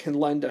still can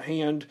lend a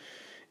hand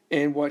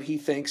in what he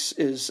thinks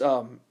is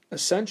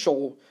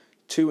essential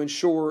to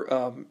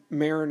ensure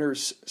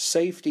mariners'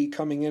 safety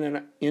coming in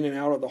and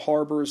out of the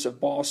harbors of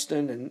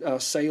Boston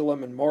and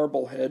Salem and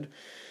Marblehead.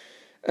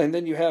 And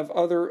then you have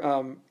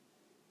other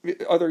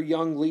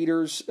young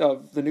leaders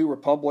of the new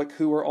republic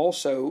who are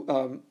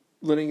also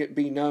letting it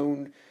be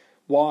known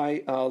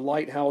why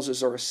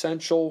lighthouses are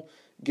essential,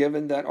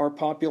 given that our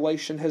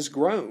population has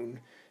grown.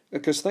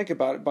 Because think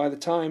about it, by the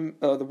time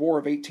the War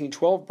of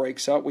 1812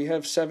 breaks out, we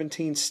have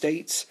 17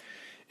 states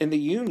in the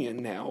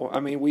Union now. I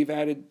mean, we've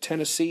added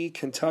Tennessee,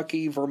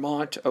 Kentucky,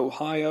 Vermont,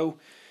 Ohio.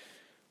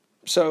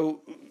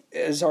 So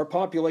as our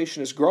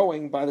population is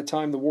growing, by the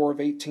time the War of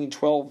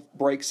 1812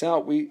 breaks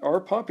out, our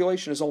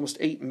population is almost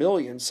 8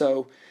 million.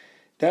 So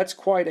that's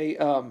quite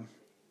a...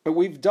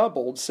 we've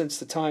doubled since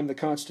the time the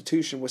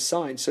Constitution was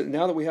signed. So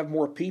now that we have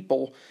more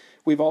people,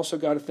 we've also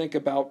got to think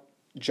about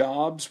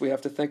jobs. We have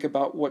to think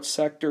about what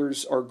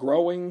sectors are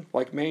growing,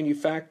 like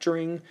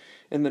manufacturing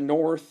in the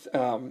north.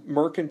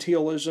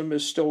 Mercantilism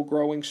is still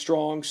growing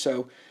strong.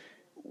 So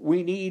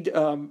we need,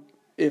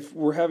 if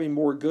we're having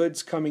more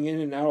goods coming in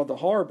and out of the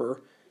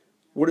harbor,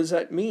 what does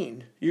that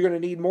mean? You're going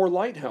to need more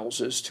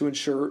lighthouses to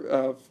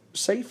ensure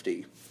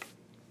safety.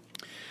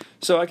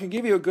 So I can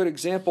give you a good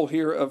example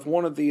here of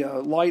one of the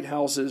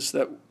lighthouses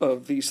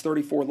of these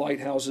 34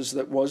 lighthouses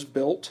that was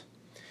built.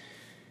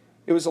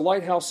 It was a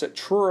lighthouse at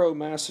Truro,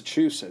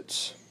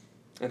 Massachusetts.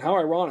 And how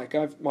ironic,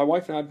 my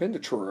wife and I have been to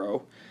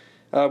Truro.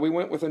 We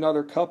went with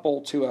another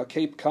couple to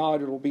Cape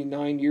Cod. It'll be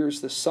 9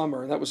 years this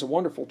summer, and that was a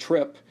wonderful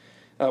trip.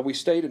 We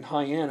stayed in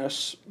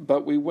Hyannis,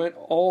 but we went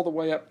all the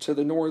way up to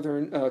the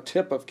northern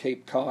tip of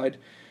Cape Cod,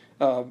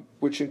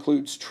 which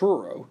includes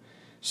Truro.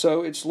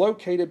 So it's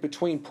located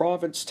between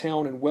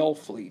Provincetown and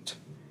Wellfleet.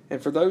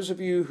 And for those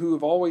of you who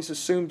have always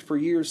assumed for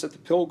years that the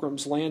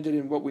Pilgrims landed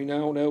in what we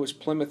now know as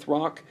Plymouth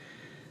Rock,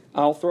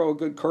 I'll throw a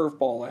good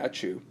curveball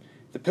at you.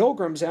 The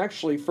Pilgrims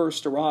actually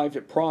first arrived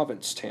at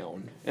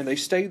Provincetown, and they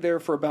stayed there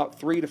for about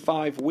 3 to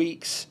 5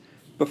 weeks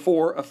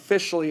before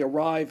officially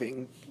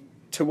arriving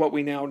to what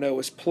we now know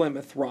as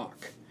Plymouth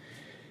Rock.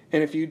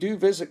 And if you do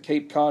visit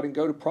Cape Cod and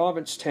go to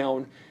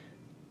Provincetown,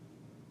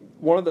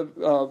 one of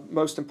the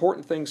most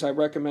important things I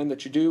recommend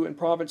that you do in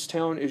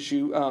Provincetown is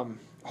you,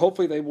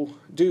 hopefully they will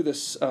do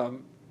this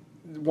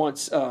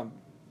once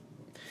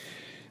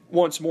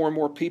more and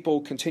more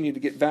people continue to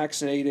get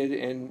vaccinated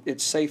and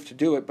it's safe to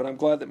do it, but I'm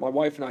glad that my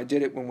wife and I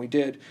did it when we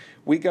did.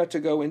 We got to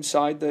go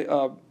inside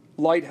the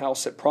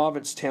lighthouse at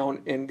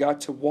Provincetown and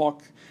got to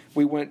walk.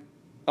 We went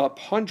up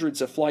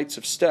hundreds of flights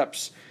of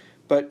steps,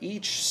 but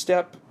each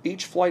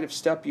flight of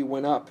step you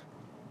went up,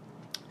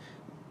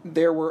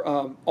 there were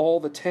all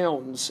the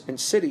towns and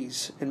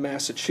cities in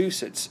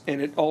Massachusetts, and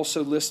it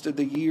also listed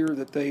the year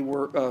that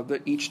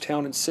that each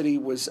town and city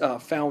was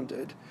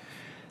founded.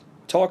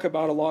 Talk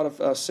about a lot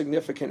of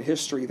significant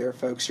history there,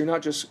 folks. You're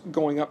not just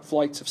going up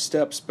flights of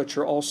steps, but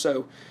you're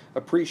also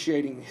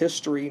appreciating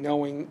history,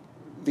 knowing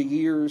the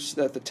years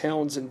that the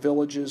towns and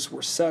villages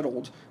were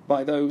settled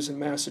by those in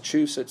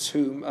Massachusetts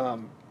whom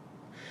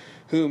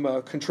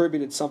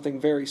contributed something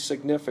very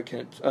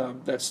significant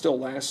that still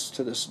lasts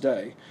to this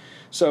day.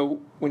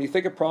 So when you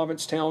think of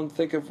Provincetown,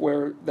 think of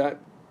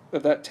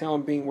that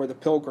town being where the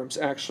Pilgrims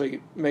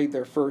actually made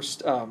their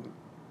first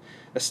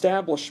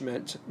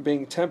establishment,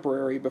 being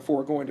temporary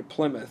before going to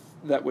Plymouth.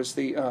 That was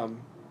the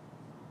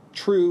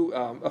true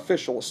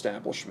official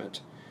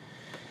establishment.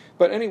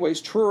 But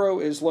anyways, Truro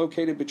is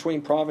located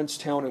between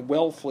Provincetown and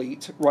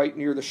Wellfleet, right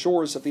near the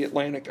shores of the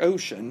Atlantic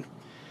Ocean.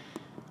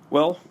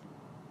 Well,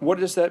 what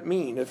does that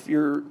mean? If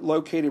you're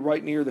located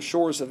right near the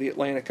shores of the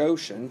Atlantic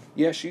Ocean,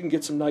 yes, you can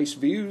get some nice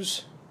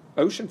views,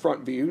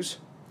 oceanfront views,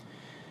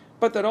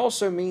 but that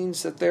also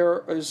means that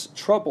there is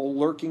trouble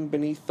lurking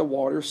beneath the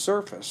water's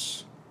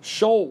surface.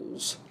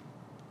 Shoals.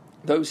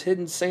 those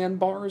hidden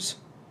sandbars,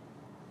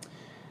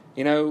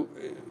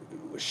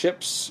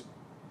 ships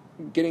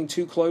getting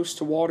too close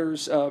to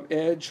water's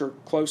edge or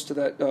close to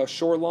that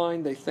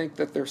shoreline, they think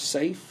that they're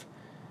safe.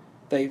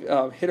 They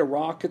hit a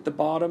rock at the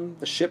bottom,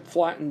 the ship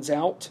flattens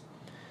out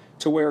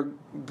to where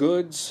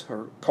goods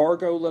or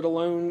cargo, let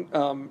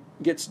alone,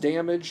 gets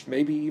damaged,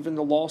 maybe even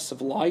the loss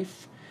of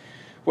life.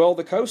 Well,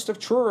 the coast of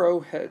Truro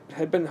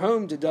had been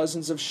home to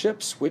dozens of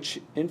ships, which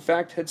in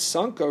fact had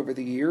sunk over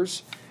the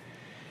years.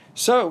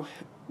 So,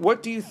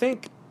 what do you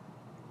think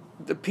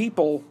the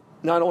people,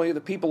 not only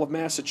the people of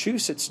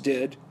Massachusetts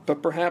did,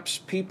 but perhaps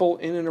people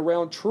in and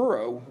around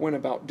Truro went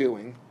about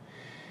doing?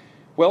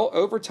 Well,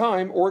 over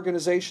time,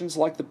 organizations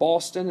like the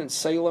Boston and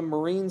Salem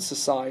Marine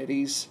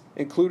Societies,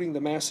 including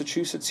the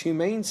Massachusetts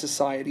Humane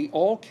Society,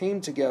 all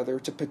came together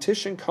to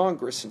petition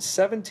Congress in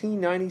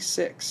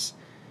 1796,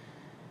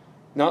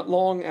 not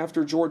long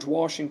after George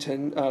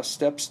Washington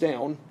steps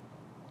down,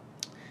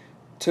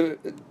 to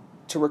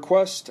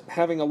request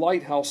having a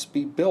lighthouse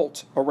be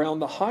built around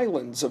the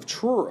highlands of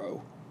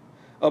Truro,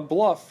 a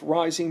bluff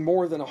rising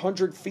more than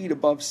 100 feet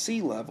above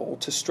sea level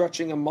to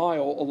stretching a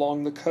mile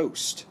along the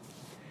coast.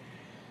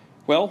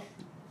 Well,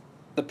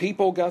 the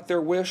people got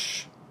their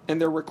wish and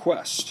their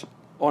request.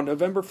 On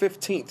November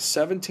 15th,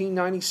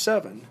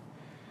 1797,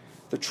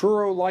 the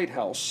Truro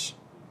Lighthouse,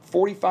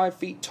 45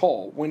 feet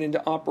tall, went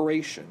into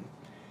operation.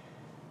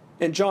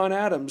 And John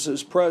Adams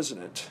is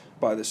president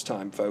by this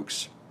time,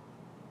 folks.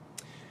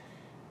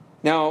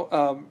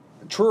 Now,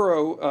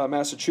 Truro,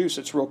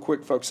 Massachusetts, real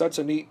quick, folks, that's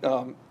a neat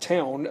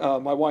town.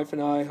 My wife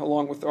and I,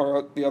 along with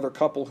the other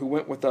couple who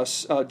went with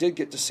us, did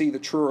get to see the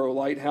Truro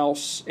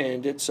Lighthouse,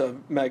 and it's a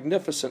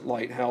magnificent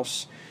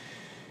lighthouse.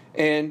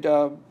 And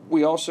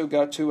we also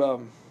got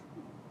to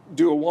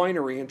do a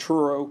winery in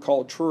Truro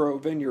called Truro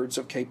Vineyards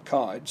of Cape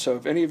Cod. So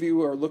if any of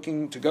you are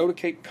looking to go to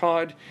Cape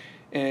Cod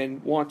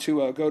and want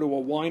to go to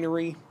a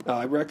winery,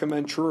 I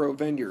recommend Truro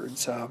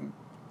Vineyards.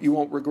 You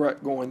won't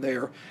regret going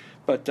there.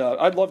 But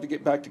I'd love to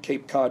get back to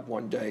Cape Cod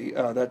one day.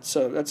 That's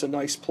a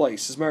nice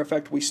place. As a matter of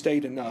fact, we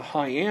stayed in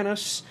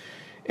Hyannis,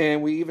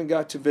 and we even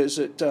got to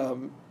visit.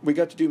 We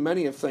got to do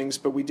many of things,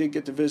 but we did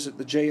get to visit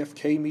the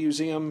JFK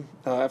Museum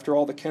after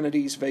all the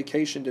Kennedys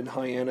vacationed in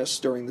Hyannis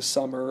during the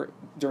summer,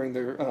 during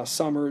their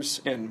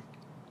summers, and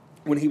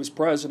when he was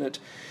president.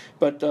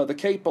 But the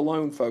Cape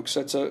alone, folks,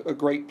 that's a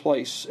great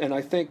place, and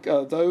I think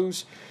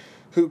those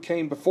who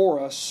came before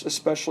us,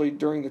 especially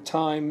during the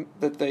time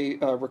that they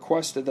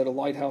requested that a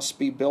lighthouse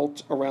be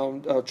built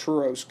around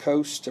Truro's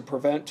coast to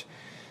prevent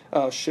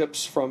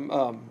ships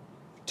from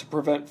to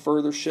prevent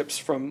further ships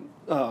from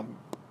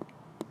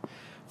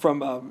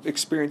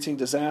experiencing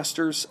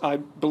disasters. I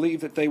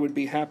believe that they would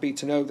be happy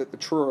to know that the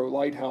Truro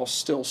Lighthouse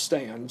still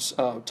stands,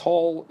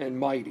 tall and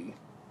mighty.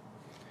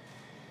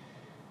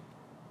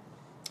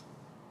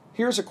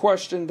 Here's a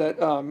question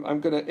that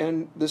I'm going to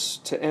end this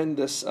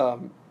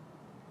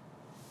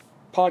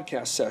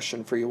podcast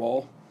session for you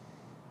all,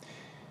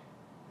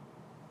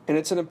 and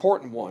it's an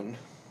important one.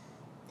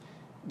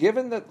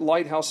 Given that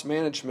lighthouse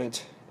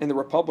management in the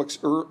Republic's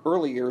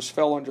early years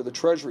fell under the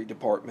Treasury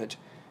Department,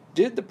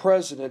 did the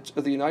President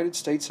of the United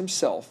States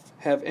himself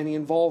have any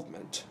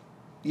involvement?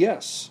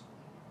 Yes.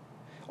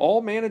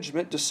 All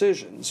management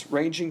decisions,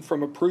 ranging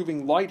from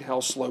approving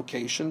lighthouse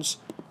locations,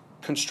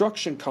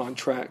 construction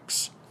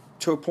contracts,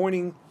 to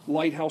appointing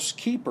lighthouse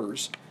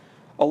keepers,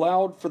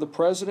 allowed for the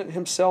President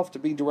himself to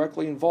be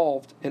directly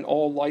involved in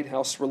all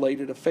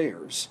lighthouse-related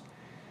affairs.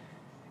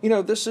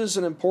 This is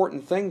an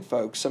important thing,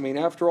 folks. I mean,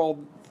 after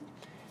all,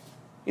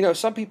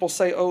 some people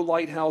say,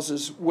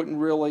 lighthouses wouldn't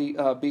really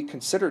be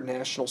considered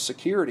national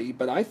security,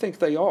 but I think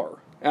they are.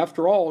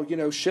 After all,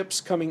 ships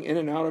coming in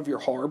and out of your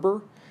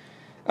harbor,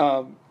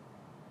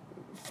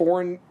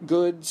 foreign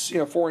goods,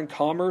 foreign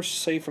commerce,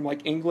 say from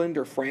like England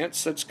or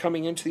France that's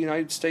coming into the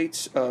United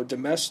States,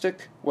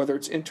 domestic, whether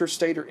it's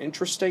interstate or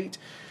intrastate,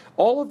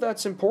 all of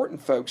that's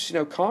important, folks.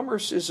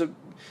 Commerce is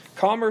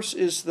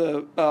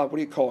the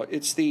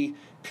It's the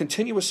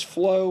continuous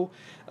flow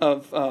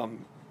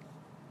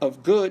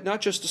of good,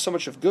 not just so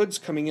much of goods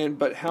coming in,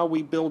 but how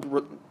we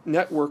build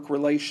network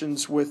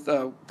relations with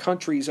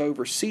countries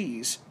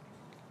overseas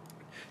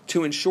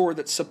to ensure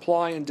that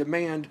supply and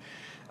demand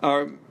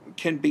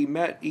can be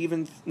met,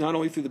 even not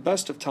only through the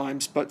best of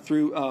times, but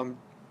through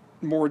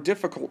more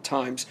difficult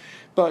times.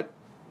 But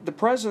the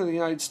President of the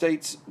United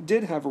States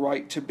did have a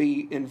right to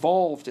be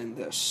involved in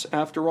this.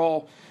 After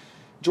all,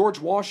 George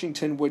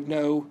Washington would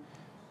know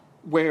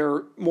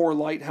where more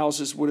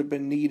lighthouses would have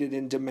been needed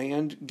in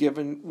demand,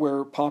 given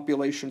where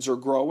populations are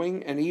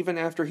growing. And even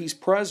after he's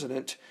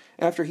president,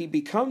 after he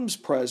becomes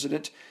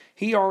president,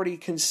 he already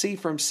can see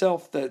for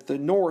himself that the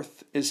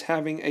North is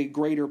having a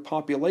greater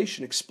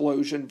population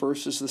explosion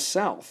versus the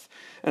South.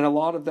 And a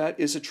lot of that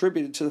is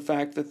attributed to the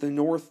fact that the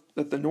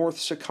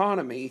North's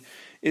economy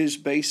is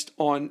based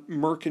on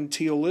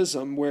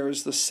mercantilism,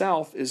 whereas the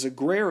South is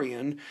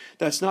agrarian.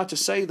 That's not to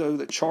say, though,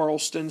 that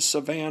Charleston,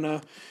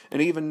 Savannah,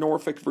 and even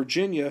Norfolk,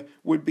 Virginia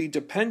would be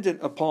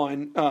dependent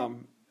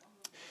upon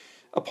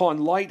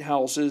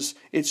lighthouses.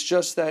 It's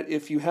just that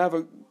if you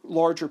have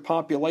larger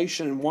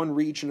population in one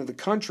region of the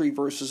country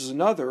versus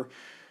another,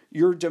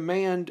 your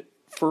demand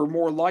for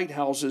more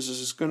lighthouses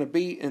is going to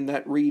be in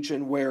that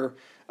region where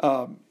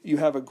you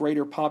have a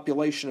greater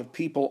population of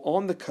people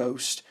on the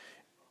coast,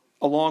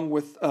 along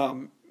with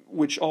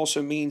which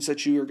also means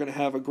that you are going to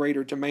have a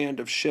greater demand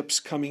of ships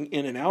coming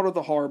in and out of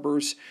the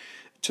harbors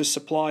to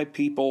supply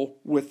people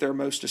with their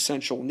most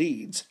essential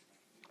needs.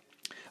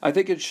 I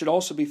think it should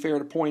also be fair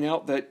to point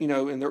out that,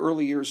 in the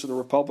early years of the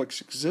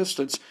Republic's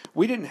existence,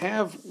 we didn't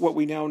have what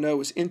we now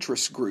know as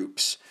interest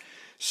groups.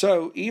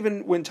 So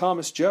even when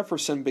Thomas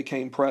Jefferson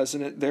became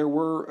president, there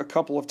were a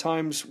couple of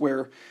times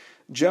where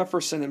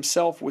Jefferson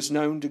himself was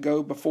known to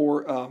go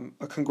before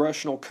a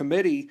congressional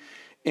committee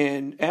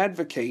and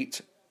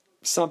advocate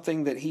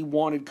something that he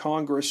wanted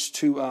Congress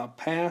to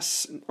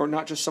pass, or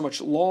not just so much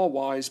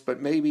law-wise,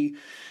 but maybe,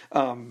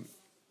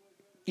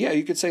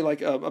 you could say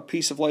like a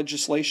piece of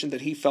legislation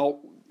that he felt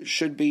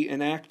should be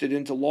enacted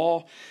into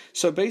law.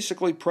 So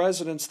basically,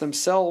 presidents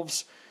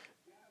themselves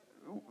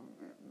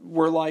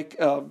were like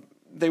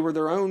they were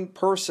their own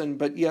person,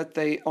 but yet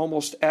they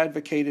almost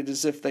advocated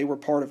as if they were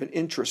part of an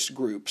interest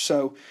group.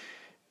 So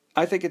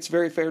I think it's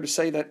very fair to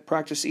say that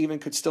practice even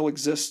could still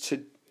exist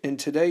in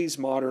today's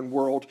modern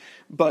world.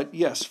 But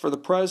yes, for the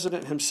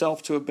president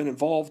himself to have been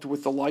involved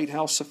with the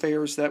lighthouse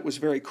affairs, that was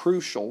very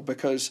crucial,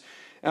 because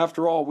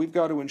after all, we've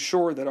got to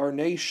ensure that our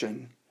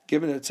nation,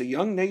 given that it's a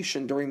young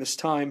nation during this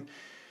time,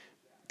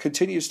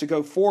 continues to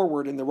go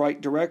forward in the right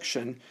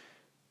direction.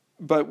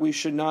 But we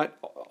should not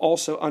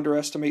also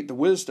underestimate the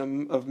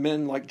wisdom of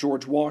men like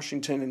George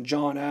Washington and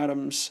John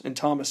Adams and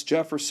Thomas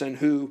Jefferson,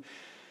 who,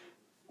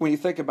 when you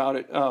think about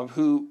it,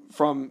 who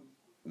from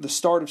the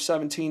start of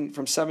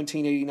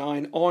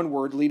 1789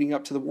 onward, leading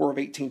up to the War of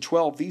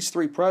 1812, these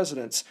three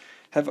presidents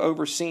have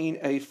overseen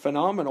a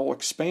phenomenal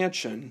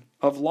expansion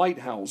of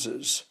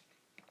lighthouses.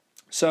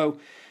 So,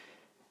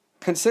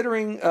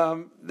 considering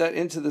that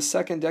into the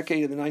second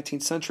decade of the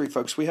 19th century,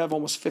 folks, we have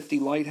almost 50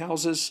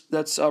 lighthouses.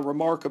 That's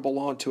remarkable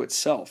unto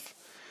itself.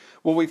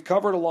 Well, we've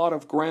covered a lot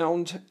of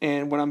ground,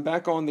 and when I'm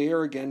back on the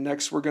air again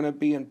next, we're going to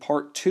be in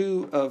part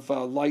 2 of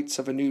Lights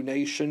of a New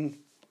Nation.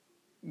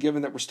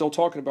 Given that we're still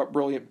talking about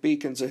brilliant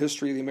beacons, a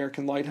history of the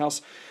American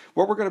lighthouse,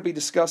 what we're going to be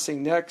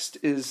discussing next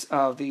is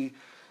the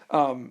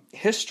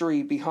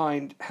history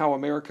behind how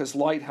America's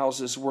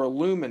lighthouses were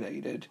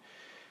illuminated.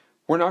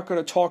 We're not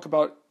going to talk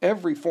about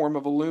every form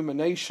of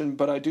illumination,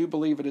 but I do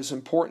believe it is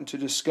important to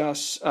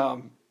discuss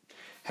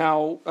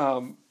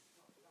how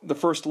the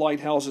first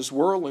lighthouses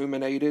were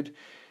illuminated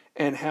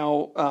and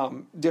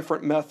how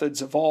different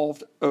methods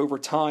evolved over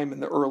time in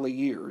the early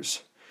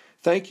years.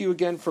 Thank you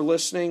again for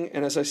listening,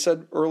 and as I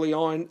said early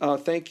on,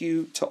 thank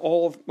you to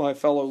all of my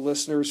fellow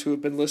listeners who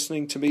have been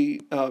listening to me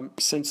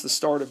since the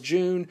start of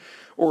June,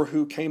 or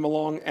who came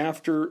along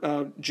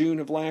after June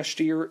of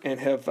last year and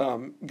have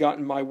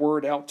gotten my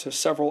word out to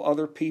several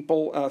other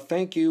people.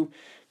 Thank you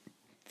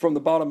from the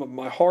bottom of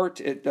my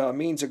heart. It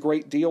means a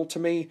great deal to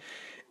me,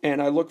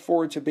 and I look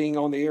forward to being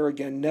on the air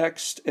again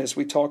next as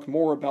we talk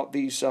more about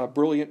these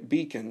brilliant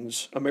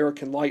beacons,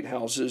 American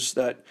lighthouses,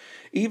 that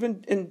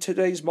even in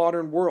today's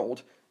modern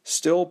world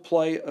still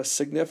play a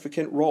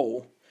significant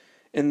role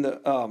in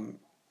the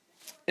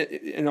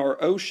in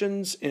our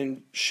oceans,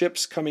 in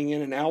ships coming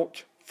in and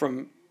out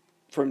from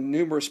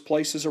numerous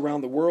places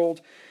around the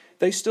world.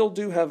 They still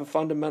do have a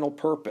fundamental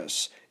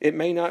purpose. It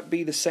may not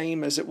be the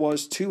same as it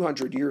was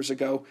 200 years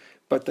ago,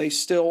 but they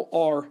still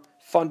are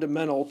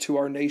fundamental to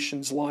our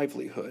nation's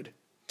livelihood.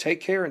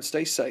 Take care and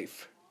stay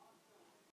safe.